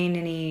gain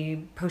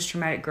any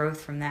post-traumatic growth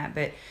from that?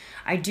 But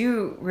I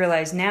do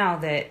realize now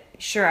that,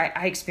 sure,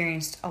 I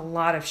experienced a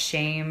lot of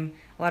shame,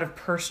 a lot of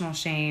personal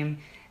shame.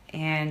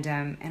 And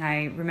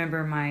I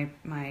remember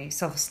my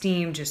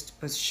self-esteem just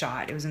was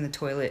shot. It was in the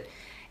toilet.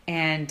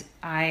 And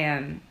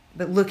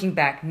but looking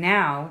back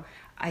now,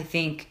 I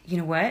think, you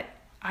know what?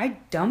 I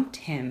dumped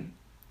him.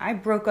 I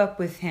broke up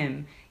with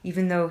him,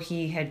 even though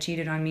he had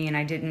cheated on me, and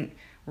I didn't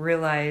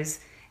realize,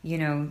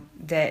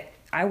 that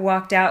I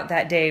walked out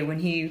that day when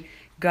he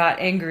got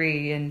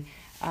angry and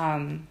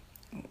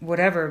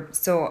whatever.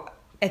 So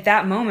at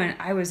that moment,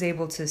 I was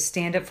able to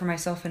stand up for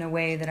myself in a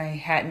way that I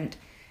hadn't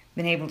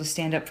been able to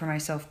stand up for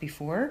myself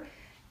before.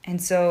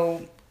 And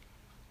so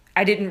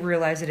I didn't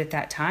realize it at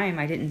that time.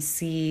 I didn't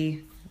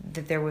see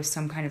that there was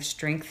some kind of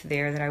strength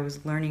there that I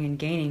was learning and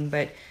gaining.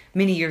 But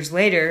many years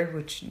later,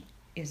 which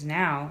is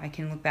now, I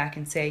can look back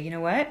and say, you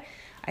know what?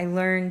 I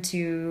learned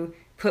to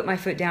put my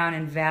foot down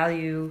and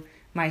value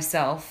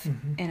myself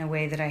in a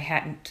way that I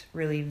hadn't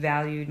really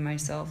valued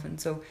myself. And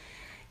so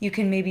you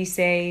can maybe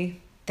say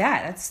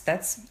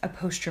that's a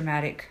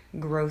post-traumatic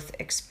growth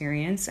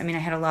experience. I mean, I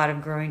had a lot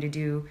of growing to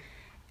do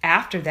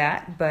after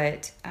that,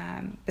 but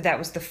that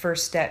was the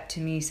first step to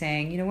me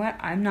saying, you know what,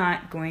 I'm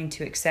not going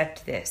to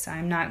accept this.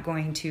 I'm not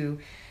going to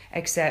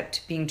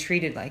accept being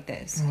treated like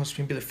this. Almost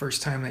maybe the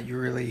first time that you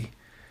really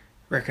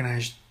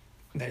recognized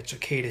that it's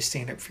okay to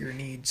stand up for your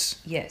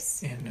needs.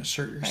 Yes. And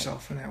assert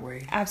yourself in that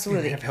way.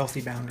 Absolutely. And have healthy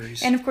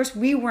boundaries. And of course,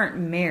 we weren't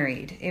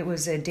married. It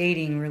was a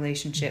dating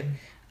relationship.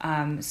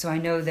 So I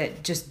know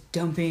that just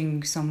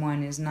dumping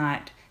someone is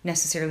not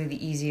necessarily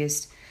the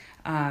easiest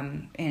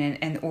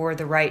and or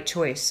the right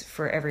choice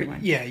for everyone.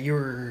 But yeah, you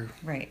were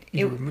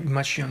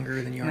much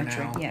younger than you are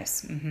now.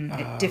 Yes.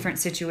 Mm-hmm. Different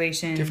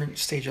situation. Different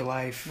stage of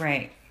life.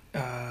 Right.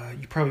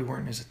 You probably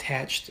weren't as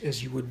attached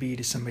as you would be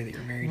to somebody that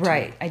you're married to.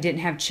 Right. I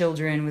didn't have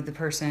children with the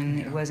person.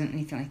 Yeah. It wasn't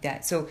anything like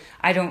that. So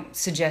I don't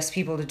suggest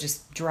people to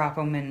just drop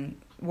them and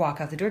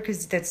walk out the door,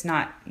 because that's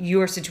not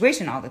your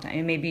situation all the time.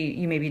 You may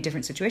be a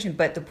different situation,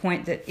 but the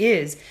point that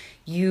is,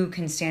 you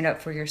can stand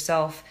up for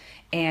yourself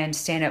and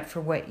stand up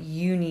for what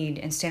you need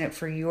and stand up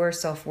for your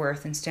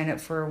self-worth and stand up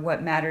for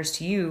what matters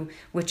to you,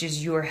 which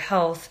is your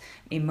health,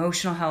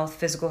 emotional health,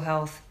 physical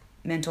health,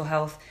 mental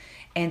health,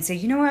 and say,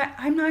 you know what,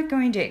 I'm not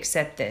going to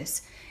accept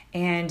this.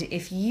 And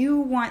if you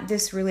want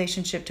this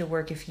relationship to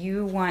work, if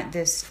you want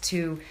this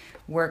to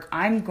work,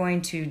 I'm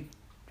going to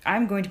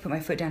put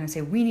my foot down and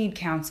say, we need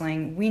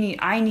counseling.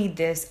 I need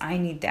this, I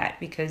need that,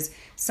 because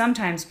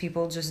sometimes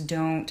people just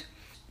don't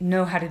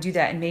know how to do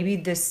that. And maybe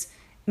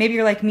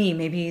you're like me,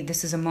 maybe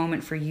this is a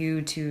moment for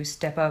you to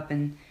step up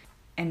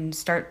and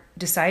start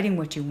deciding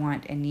what you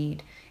want and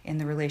need in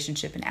the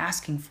relationship and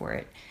asking for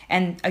it.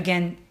 And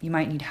again, you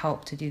might need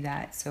help to do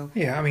that. So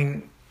yeah, I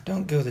mean,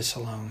 don't go this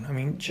alone. I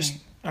mean, just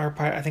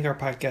I think our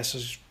podcast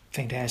is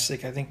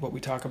fantastic. I think what we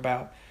talk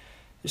about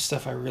is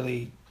stuff I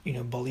really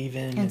believe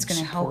in, and it's going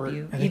to help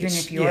you, even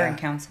if you're in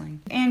counseling.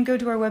 And go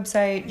to our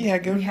website. Yeah,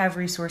 we have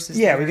resources.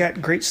 Yeah, there. We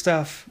got great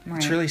stuff. Right.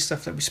 It's really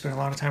stuff that we spend a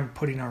lot of time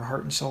putting our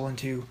heart and soul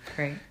into.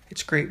 Great.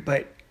 It's great,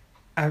 but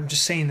I'm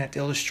just saying that to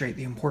illustrate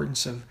the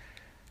importance of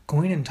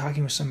going and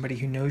talking with somebody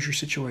who knows your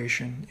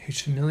situation, who's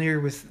familiar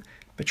with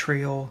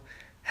betrayal,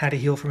 how to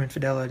heal from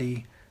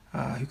infidelity,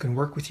 who can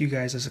work with you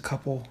guys as a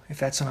couple, if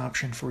that's an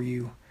option for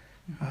you.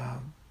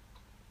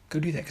 Go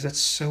do that, because that's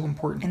so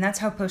important. And that's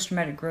how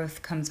post-traumatic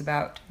growth comes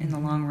about in the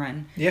long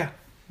run. Yeah.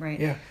 Right.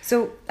 Yeah.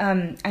 So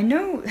I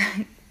know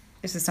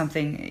this is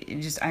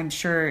something I'm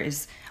sure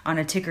is on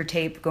a ticker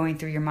tape going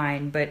through your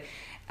mind, but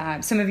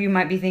some of you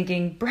might be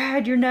thinking,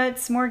 Brad, you're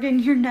nuts. Morgan,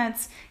 you're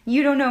nuts.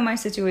 You don't know my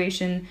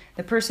situation.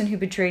 The person who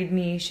betrayed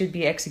me should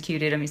be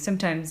executed. I mean,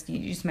 sometimes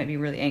you just might be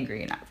really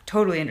angry, and I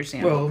totally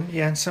understand. Well,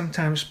 yeah, and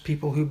sometimes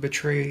people who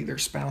betray their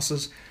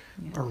spouses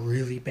are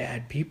really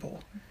bad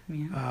people.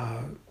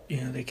 Yeah.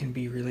 They can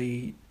be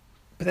really,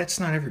 but that's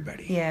not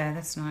everybody. Yeah,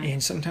 that's not.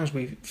 And sometimes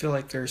we feel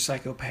like they're a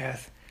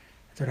psychopath.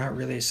 They're not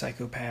really a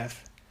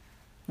psychopath.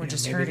 We're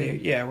just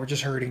hurting. We're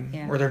just hurting.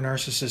 Yeah. Or they're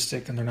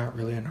narcissistic and they're not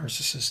really a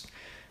narcissist.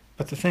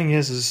 But the thing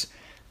is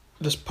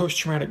this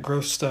post-traumatic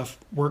growth stuff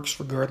works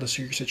regardless of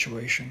your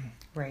situation.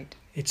 Right.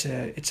 It's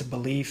a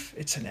belief.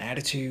 It's an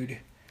attitude.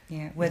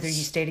 Yeah, whether you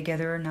stay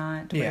together or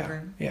not.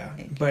 Yeah, yeah.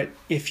 But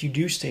if you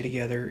do stay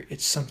together,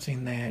 it's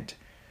something that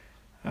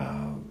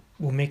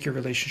will make your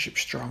relationship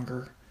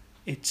stronger.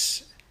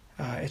 It's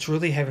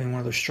really having one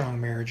of those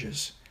strong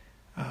marriages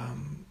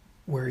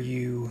where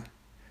you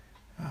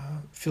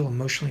feel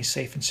emotionally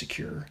safe and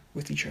secure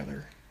with each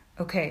other.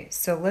 Okay,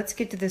 so let's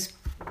get to this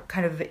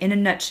kind of in a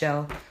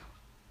nutshell.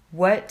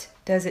 What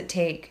does it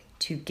take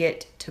to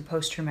get to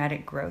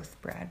post-traumatic growth,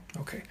 Brad?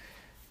 Okay.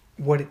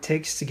 What it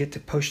takes to get to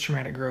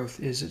post-traumatic growth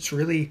is it's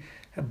really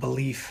a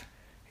belief.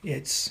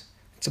 It's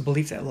a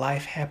belief that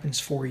life happens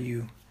for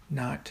you,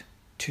 not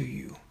to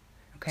you.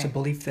 Okay. It's a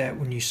belief that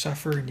when you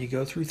suffer and you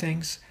go through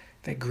things,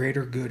 that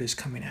greater good is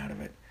coming out of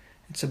it.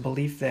 It's a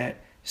belief that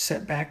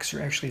setbacks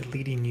are actually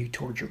leading you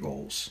towards your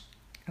goals.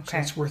 Okay.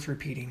 So it's worth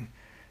repeating.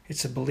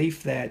 It's a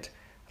belief that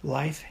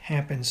life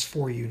happens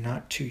for you,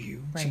 not to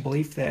you. Right. It's a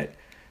belief that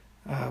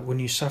when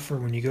you suffer,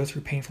 when you go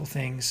through painful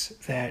things,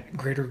 that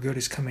greater good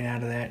is coming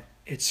out of that.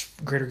 It's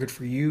greater good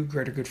for you,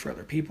 greater good for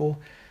other people,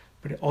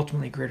 but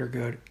ultimately greater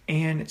good.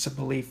 And it's a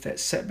belief that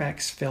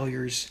setbacks,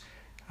 failures,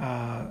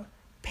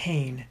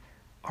 pain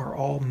are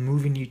all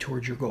moving you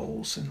towards your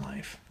goals in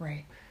life.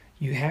 Right.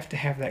 You have to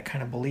have that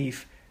kind of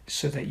belief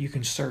so that you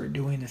can start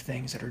doing the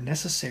things that are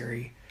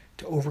necessary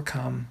to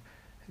overcome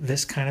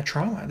this kind of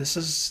trauma. This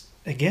is,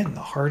 again,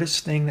 the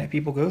hardest thing that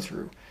people go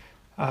through.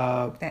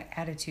 That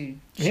attitude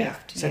shift. Yeah,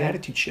 it's that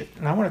attitude shift.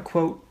 And I want to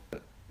quote,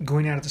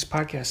 going out of this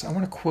podcast, I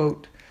want to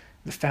quote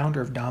the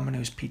founder of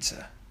Domino's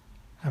Pizza.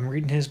 I'm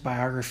reading his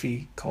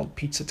biography called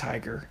Pizza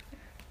Tiger.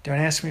 Don't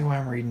ask me why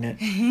I'm reading it.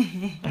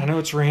 I know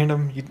it's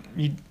random.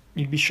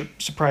 You'd be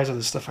surprised at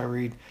the stuff I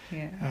read.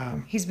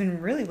 Yeah. He's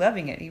been really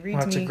loving it. He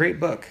reads it's a great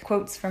book.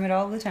 Quotes from it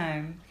all the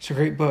time. It's a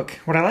great book.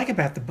 What I like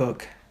about the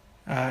book,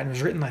 it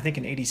was written, I think,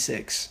 in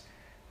 86.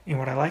 And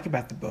what I like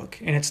about the book,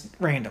 and it's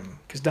random,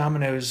 because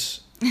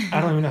Domino's, I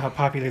don't even know how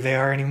popular they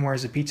are anymore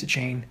as a pizza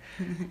chain.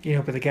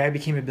 But the guy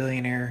became a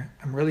billionaire.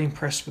 I'm really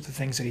impressed with the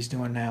things that he's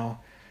doing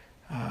now.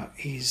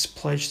 He's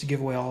pledged to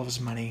give away all of his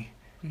money.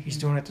 Mm-hmm. He's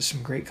doing it to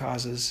some great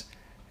causes.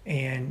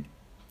 And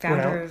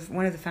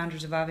one of the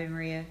founders of Ave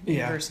Maria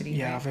University.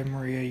 Yeah, right? Ave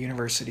Maria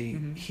University.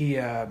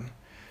 Mm-hmm.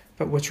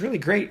 But what's really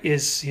great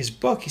is his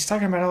book. He's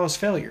talking about all his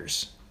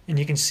failures, and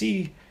you can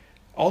see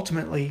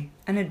ultimately,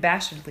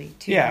 unabashedly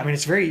too. Yeah, I mean,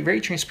 it's very,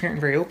 very transparent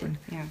and very open.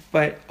 Yeah.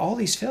 But all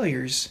these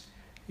failures,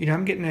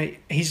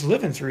 he's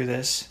living through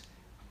this,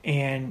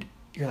 and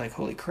you're like,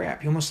 holy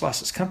crap, he almost lost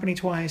his company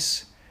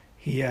twice.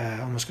 He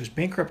almost goes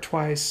bankrupt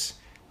twice.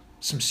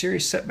 Some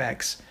serious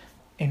setbacks.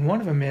 And one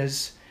of them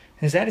is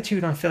his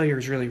attitude on failure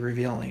is really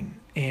revealing.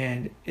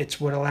 And it's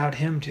what allowed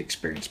him to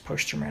experience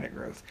post-traumatic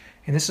growth.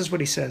 And this is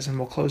what he says, and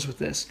we'll close with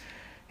this.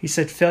 He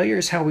said, failure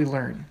is how we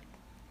learn.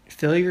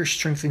 Failure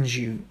strengthens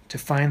you to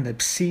find the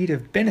seed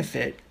of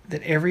benefit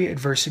that every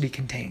adversity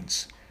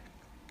contains.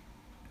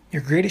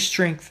 Your greatest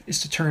strength is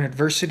to turn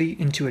adversity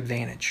into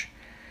advantage.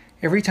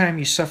 Every time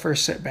you suffer a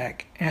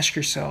setback, ask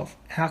yourself,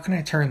 how can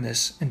I turn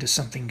this into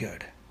something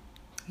good?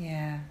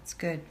 Yeah, it's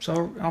good.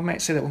 So I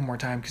might say that one more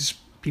time because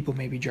people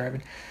may be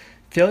driving.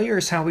 Failure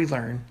is how we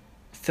learn.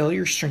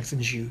 Failure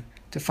strengthens you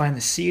to find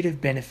the seed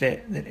of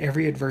benefit that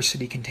every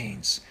adversity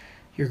contains.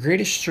 Your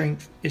greatest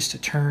strength is to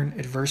turn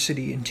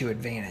adversity into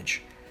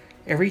advantage.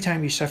 Every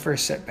time you suffer a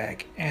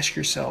setback, ask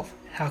yourself,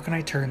 how can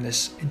I turn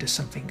this into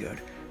something good?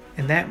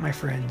 And that, my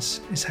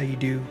friends, is how you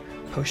do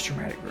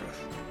post-traumatic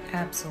growth.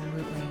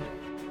 Absolutely.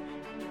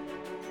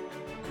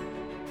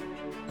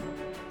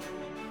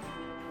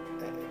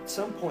 At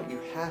some point, you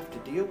have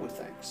to deal with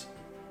things.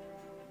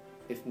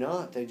 If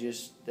not,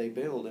 they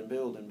build and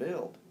build and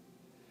build.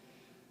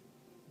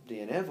 The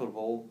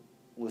inevitable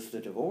was the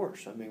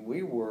divorce. I mean,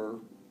 we were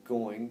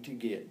going to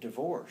get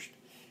divorced.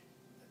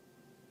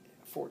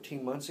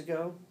 14 months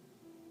ago,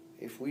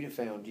 if we'd have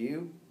found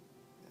you,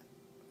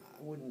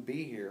 I wouldn't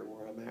be here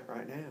where I'm at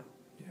right now.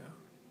 Yeah.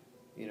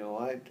 You know,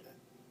 I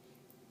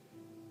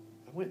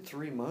went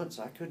 3 months.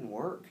 I couldn't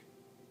work.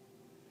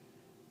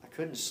 I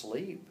couldn't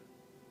sleep.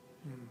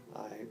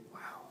 Wow.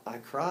 I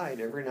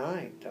cried every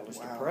night. I was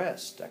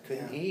depressed. I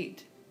couldn't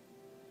eat.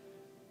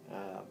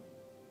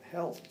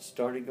 Health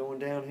started going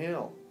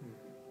downhill.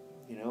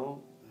 You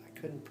know, I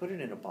couldn't put it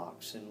in a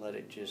box and let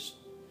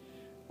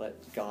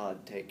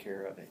God take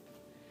care of it.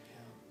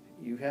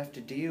 Yeah. You have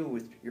to deal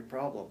with your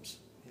problems.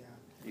 Yeah.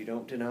 You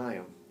don't deny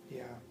them.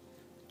 Yeah.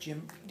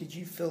 Jim, did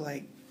you feel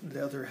like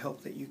the other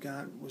help that you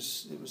got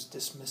was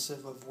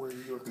dismissive of where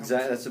you were coming from?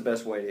 That's the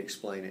best way to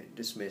explain it.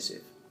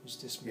 Dismissive. It was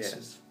dismissive.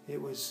 Yes. It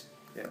was.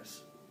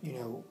 Yes. You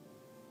know,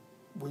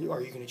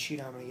 are you going to cheat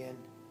on me again?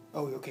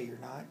 Oh, okay, you're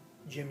not.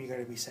 Jim, you got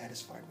to be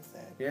satisfied with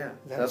that. Yeah,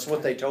 that's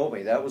what they told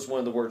me. That was one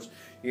of the words.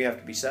 You have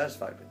to be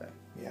satisfied with that.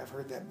 Yeah, I've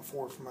heard that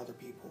before from other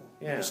people.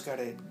 Yeah. You just got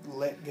to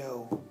let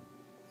go.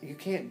 You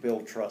can't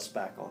build trust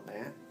back on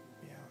that.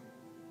 Yeah.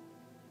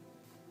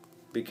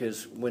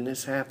 Because when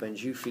this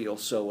happens, you feel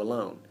so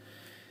alone.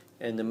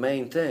 And the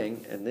main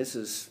thing, and this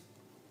is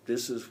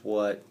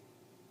what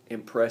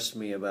impressed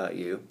me about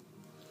you,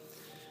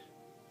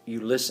 you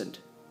listened.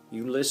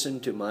 You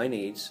listened to my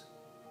needs.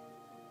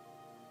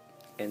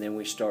 And then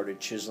we started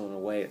chiseling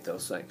away at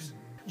those things.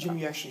 Jim,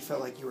 you actually felt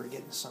like you were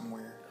getting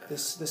somewhere.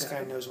 This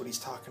guy knows what he's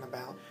talking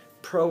about.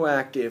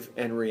 Proactive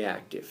and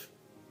reactive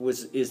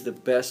is the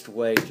best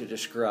way to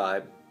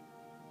describe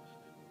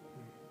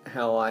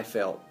how I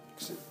felt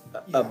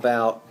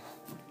about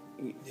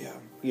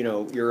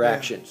your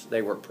actions.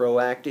 They were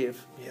proactive.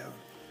 Yeah.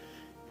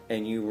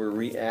 And you were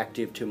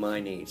reactive to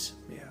my needs.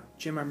 Yeah.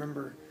 Jim, I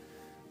remember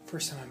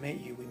first time I met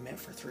you, we met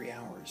for 3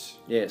 hours.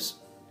 Yes.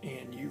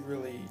 And you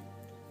really...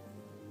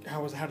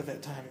 How did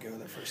that time go,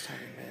 that first time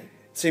we met?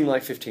 It seemed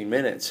like 15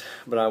 minutes,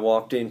 but I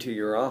walked into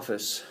your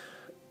office.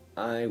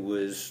 It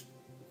was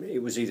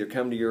either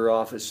come to your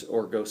office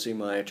or go see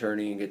my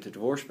attorney and get the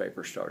divorce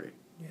papers started.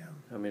 Yeah.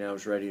 I mean, I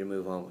was ready to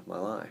move on with my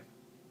life.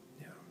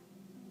 Yeah.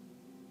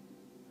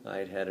 I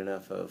had had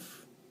enough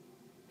of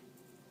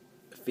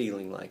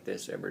feeling like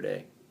this every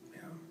day.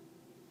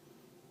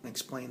 Yeah.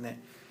 Explain that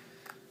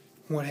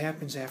what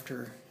happens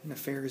after an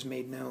affair is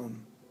made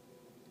known.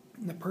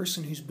 The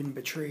person who's been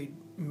betrayed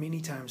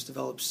many times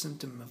develops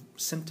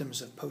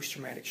symptoms of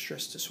post-traumatic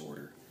stress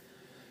disorder.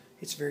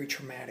 It's very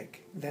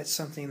traumatic. That's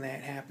something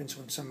that happens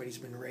when somebody's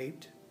been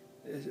raped,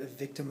 a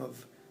victim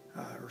of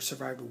or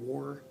survived a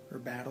war or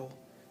battle,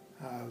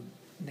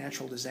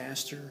 natural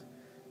disaster,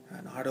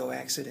 an auto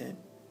accident,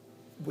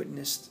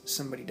 witnessed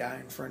somebody die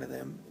in front of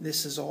them.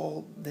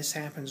 This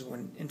happens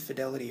when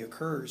infidelity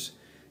occurs.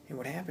 And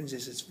what happens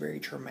is it's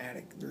very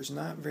traumatic. There's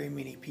not very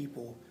many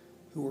people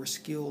who are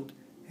skilled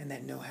and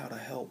that know how to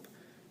help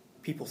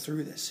people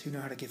through this, who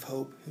know how to give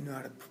hope, who know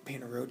how to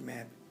paint a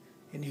roadmap,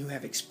 and who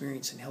have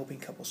experience in helping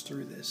couples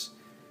through this.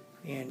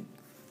 And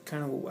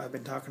kind of what I've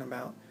been talking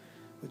about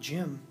with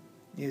Jim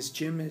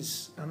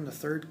is I'm the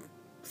third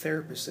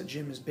therapist that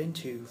Jim has been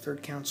to,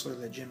 third counselor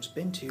that Jim's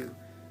been to,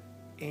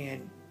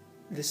 and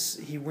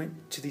he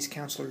went to these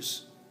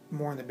counselors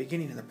more in the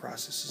beginning of the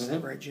process. Is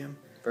that right, Jim?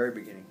 Very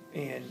beginning.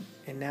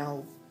 And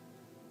now,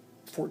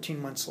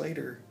 14 months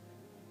later,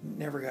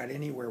 never got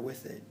anywhere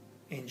with it.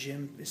 And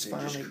Jim is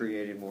finally... just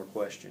created more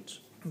questions.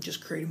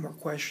 Just created more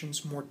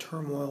questions, more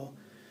turmoil,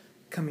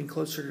 coming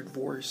closer to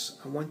divorce.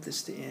 I want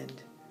this to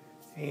end.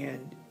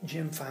 And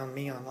Jim found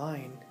me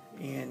online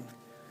and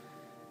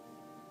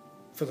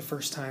for the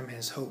first time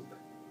has hope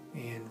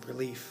and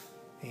relief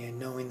and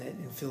knowing that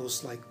it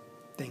feels like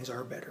things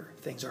are better.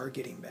 Things are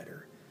getting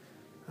better.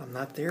 I'm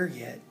not there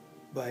yet,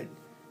 but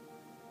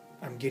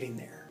I'm getting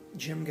there.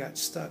 Jim got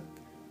stuck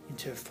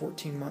into a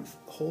 14-month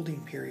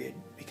holding period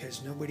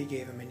because nobody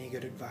gave him any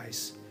good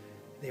advice.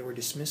 They were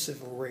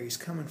dismissive of where he's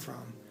coming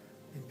from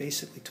and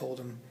basically told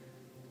him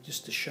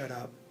just to shut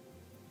up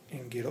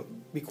and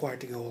be quiet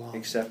to go along.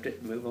 Accept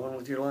it, move on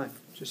with your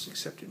life. Just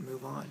accept it and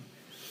move on.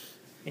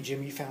 And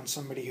Jim, you found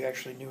somebody who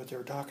actually knew what they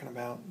were talking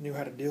about, knew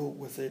how to deal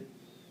with it,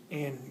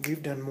 and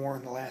we've done more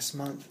in the last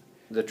month.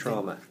 The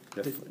trauma,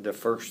 the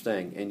first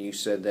thing, and you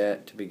said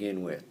that to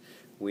begin with.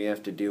 We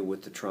have to deal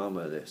with the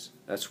trauma of this.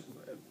 That's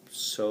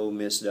so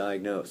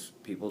misdiagnosed.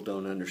 People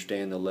don't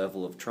understand the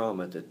level of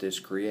trauma that this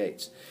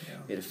creates. Yeah.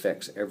 It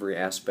affects every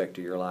aspect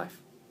of your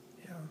life.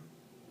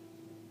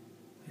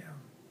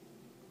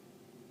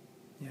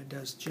 Yeah, it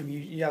does. Jim,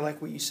 I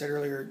like what you said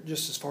earlier,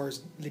 just as far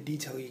as the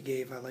detail you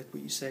gave. I like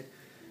what you said.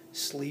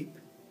 Sleep,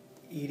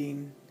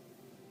 eating,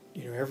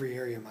 every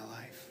area of my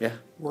life. Yeah.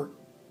 Work,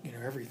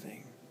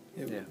 everything.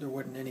 There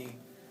wasn't any,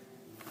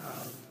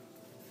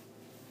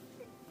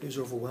 it was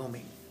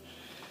overwhelming.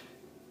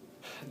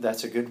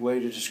 That's a good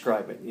way to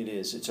describe it. It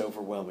is. It's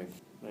overwhelming.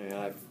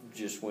 I've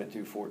just went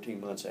through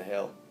 14 months of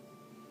hell.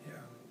 Yeah.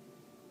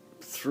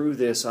 Through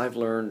this, I've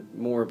learned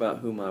more about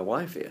who my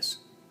wife is.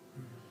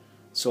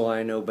 So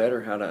I know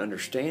better how to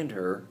understand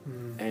her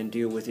and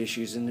deal with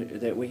issues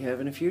that we have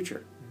in the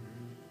future.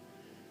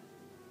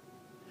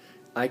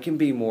 I can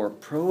be more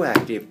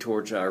proactive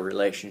towards our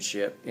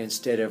relationship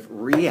instead of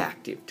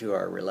reactive to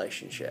our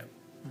relationship.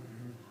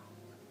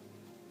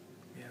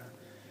 Yeah.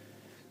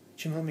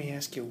 Jim, let me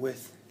ask you, what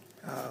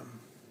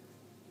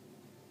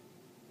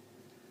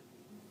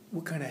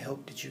kind of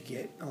help did you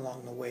get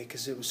along the way?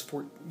 Because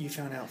you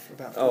found out for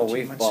about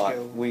 14 months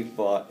ago. We've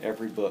bought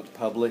every book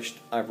published.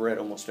 I've read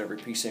almost every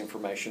piece of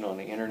information on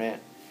the internet.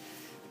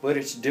 But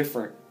it's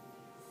different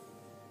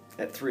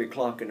at 3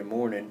 o'clock in the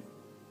morning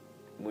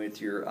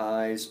with your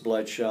eyes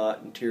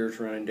bloodshot and tears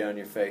running down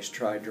your face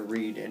trying to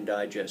read and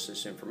digest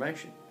this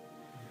information.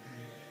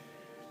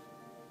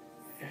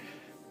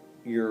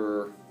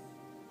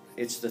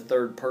 It's the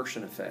third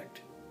person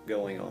effect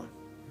going on.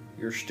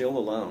 You're still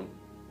alone.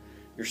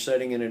 You're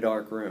sitting in a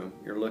dark room.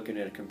 You're looking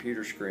at a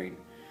computer screen.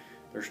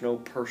 There's no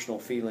personal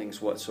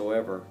feelings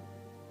whatsoever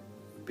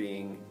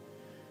being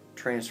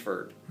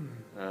transferred.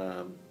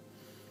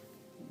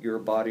 Your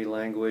body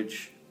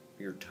language,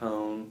 your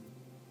tone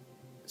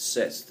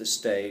sets the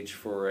stage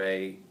for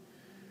a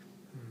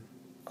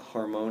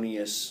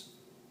harmonious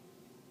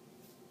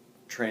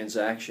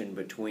transaction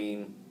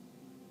between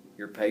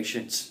your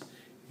patients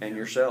and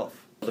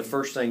yourself. The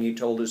first thing you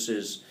told us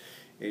is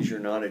you're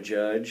not a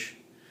judge.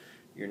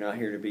 You're not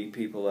here to beat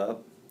people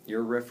up.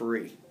 You're a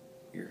referee.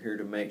 You're here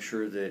to make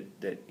sure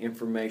that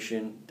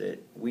information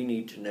that we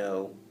need to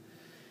know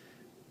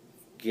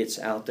gets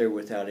out there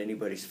without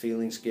anybody's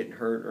feelings getting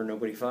hurt or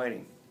nobody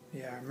fighting.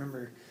 Yeah, I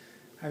remember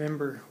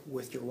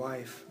with your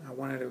wife, I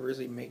wanted to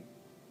really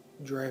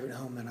drive it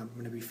home that I'm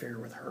going to be fair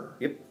with her.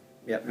 Yep.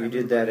 You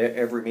did that at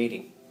every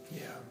meeting.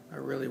 Yeah, I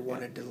really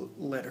wanted to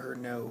let her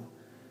know,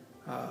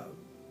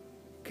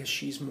 because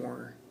she's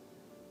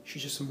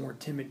just a more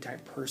timid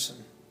type person.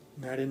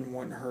 And I didn't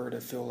want her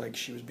to feel like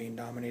she was being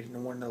dominated, and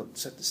I wanted to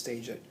set the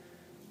stage that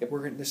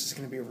this is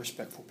going to be a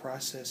respectful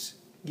process.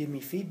 Give me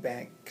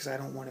feedback, because I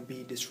don't want to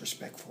be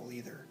disrespectful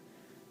either.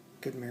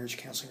 Good marriage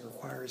counseling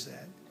requires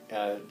that.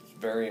 It's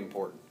very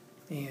important.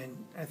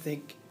 And I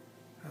think...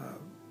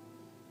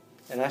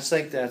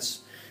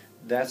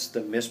 that's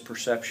the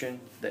misperception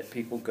that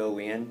people go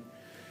in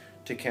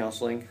to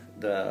counseling.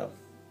 The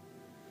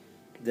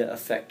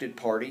affected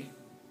party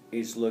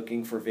is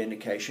looking for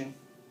vindication.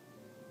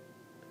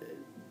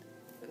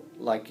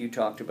 Like you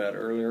talked about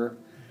earlier,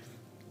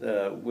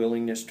 the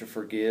willingness to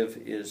forgive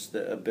is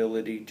the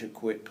ability to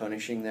quit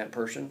punishing that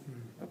person,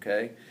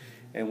 okay?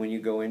 And when you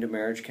go into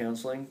marriage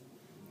counseling,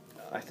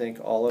 I think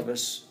all of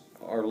us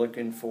are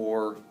looking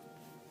for,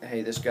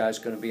 hey, this guy's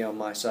going to be on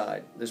my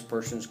side. This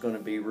person's going to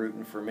be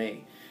rooting for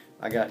me.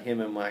 I got him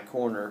in my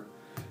corner.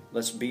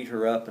 Let's beat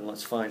her up and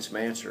let's find some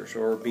answers,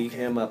 or beat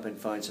him up and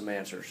find some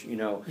answers.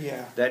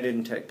 That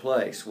didn't take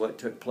place. What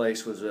took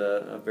place was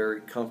a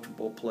very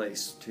comfortable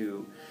place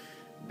to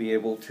be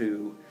able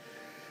to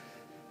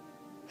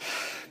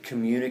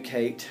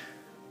communicate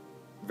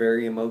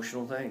very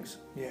emotional things.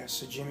 Yeah,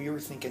 so Jim, you were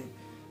thinking,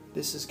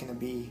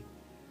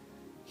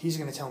 he's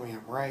going to tell me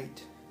I'm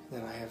right,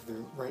 that I have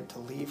the right to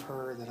leave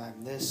her, that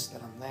I'm this,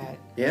 that I'm that.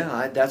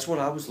 Yeah, that's what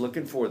I was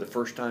looking for the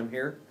first time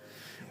here,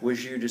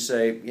 was you to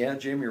say, yeah,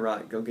 Jim, you're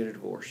right, go get a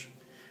divorce.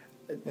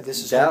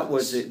 That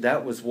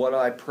was what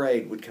I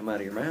prayed would come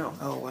out of your mouth.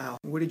 Oh, wow.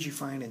 What did you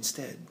find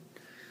instead?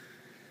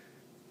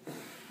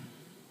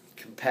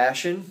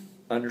 Compassion,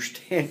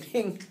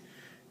 understanding.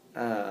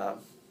 I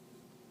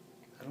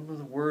don't know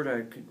the word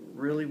I could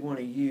really want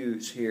to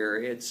use here.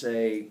 It's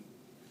a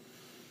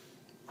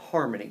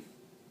harmony.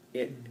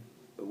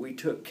 We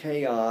took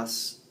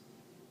chaos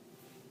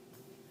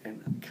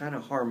and kind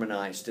of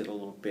harmonized it a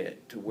little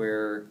bit to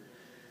where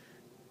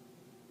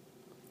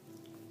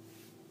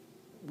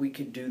we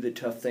could do the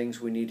tough things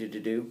we needed to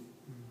do.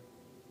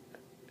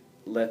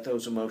 Let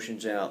those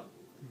emotions out.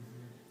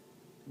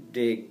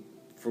 Dig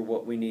for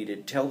what we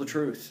needed. Tell the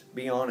truth.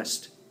 Be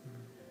honest.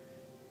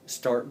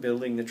 Start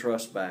building the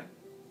trust back.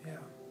 Yeah.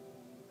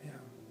 Yeah.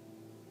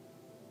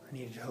 I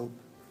needed hope.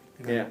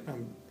 And Yeah.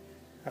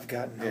 I've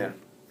gotten hope. Yeah.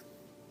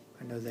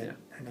 I know that. Yeah.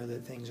 I know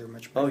that things are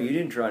much better. Oh, you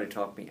didn't try to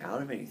talk me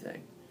out of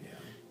anything. Yeah.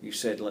 You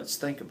said, let's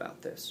think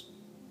about this.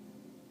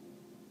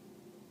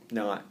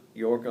 Not,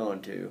 you're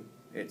going to.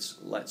 It's,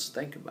 let's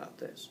think about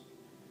this.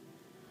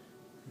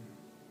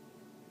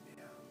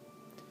 Yeah.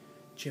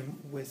 Jim,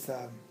 with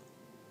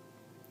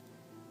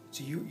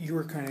so you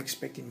were kind of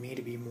expecting me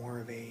to be more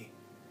of a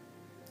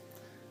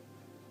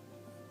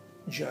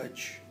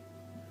judge,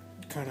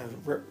 kind of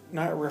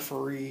not a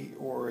referee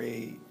or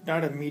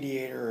not a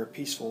mediator or a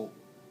peaceful.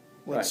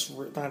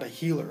 Not a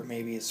healer,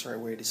 maybe it's the right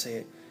way to say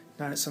it.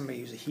 Not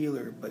somebody who's a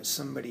healer, but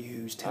somebody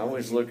who's telling you. I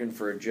was looking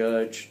for a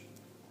judge,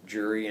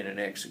 jury, and an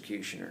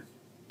executioner.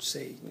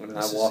 Say when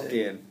I walked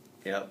in.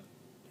 Yep.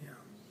 Yeah.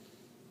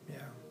 Yeah.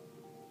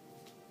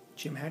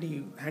 Jim, how do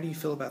you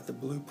feel about the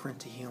blueprint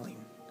to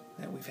healing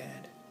that we've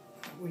had?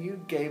 Well, you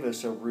gave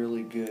us a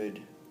really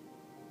good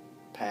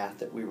path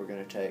that we were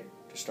going to take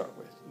to start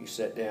with. You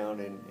sat down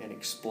and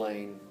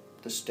explained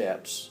the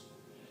steps.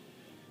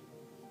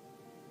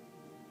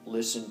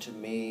 Listen to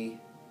me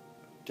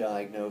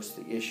diagnose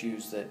the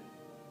issues that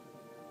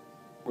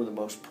were the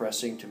most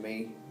pressing to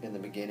me in the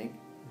beginning,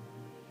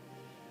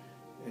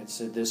 and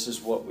said this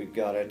is what we've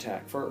got to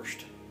attack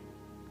first,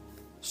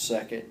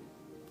 second,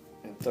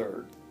 and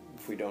third.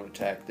 If we don't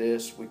attack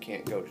this, we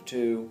can't go to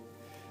 2.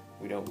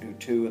 We don't do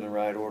 2 in the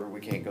right order,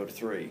 we can't go to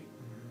 3.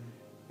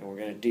 And we're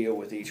going to deal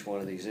with each one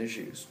of these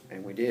issues,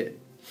 and we did.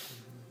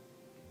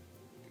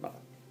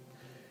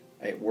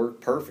 It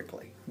worked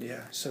perfectly.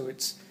 Yeah, so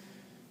it's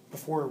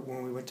before,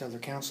 when we went to other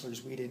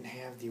counselors, we didn't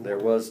have the order. There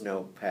was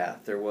no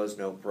path. There was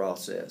no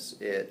process.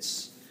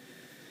 It's,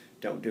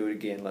 don't do it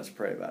again. Let's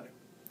pray about it.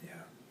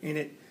 Yeah.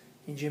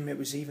 And Jim, it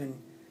was even,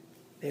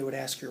 they would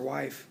ask your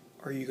wife,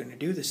 are you going to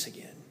do this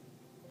again?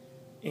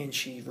 And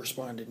she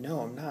responded, no,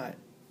 I'm not.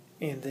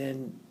 And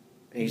then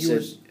he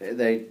says,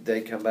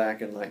 they come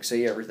back and like,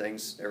 see,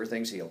 everything's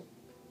healed.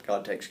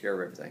 God takes care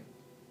of everything.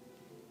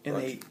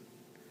 And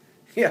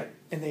yeah.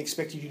 And they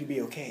expected you to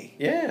be okay.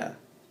 Yeah.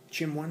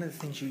 Jim, one of the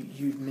things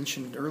you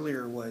mentioned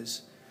earlier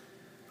was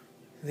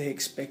they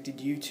expected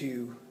you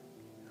to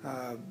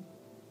kind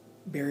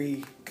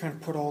of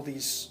put all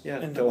these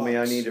in the told box. me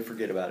I need to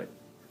forget about it.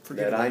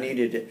 I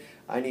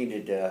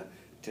needed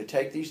to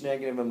take these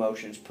negative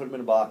emotions, put them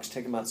in a box,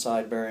 take them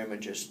outside, bury them,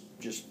 and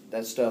just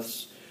that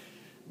stuff's,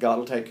 God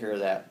will take care of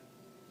that.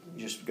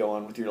 Just go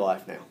on with your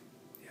life now.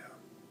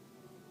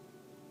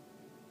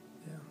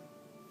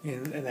 Yeah.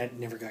 And that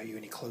never got you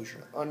any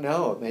closure. Oh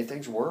no, it made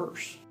things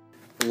worse.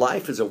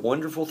 Life is a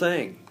wonderful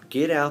thing.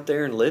 Get out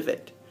there and live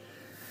it.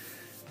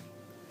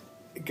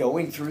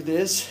 Going through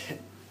this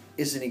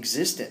is an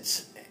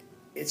existence.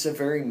 It's a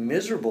very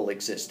miserable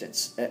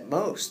existence at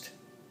most.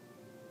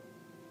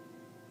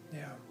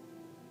 Yeah.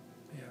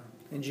 Yeah.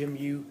 And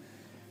Jim,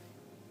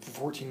 for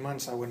 14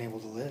 months, I wasn't able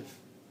to live.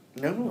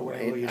 No,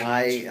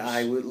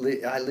 I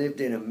lived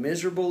in a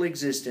miserable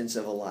existence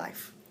of a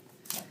life.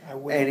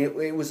 And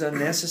it was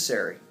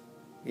unnecessary.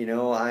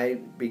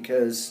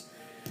 Because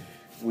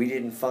we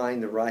didn't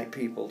find the right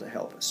people to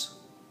help us.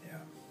 Yeah.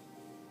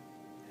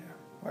 Yeah.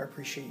 Well, I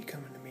appreciate you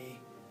coming to me.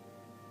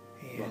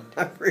 And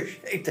I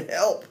appreciate the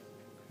help.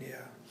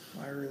 Yeah.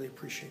 I really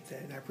appreciate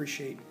that. And I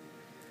appreciate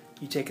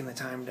you taking the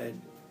time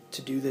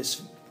to do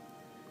this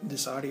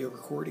audio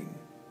recording.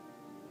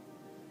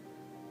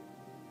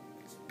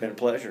 It's been a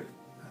pleasure.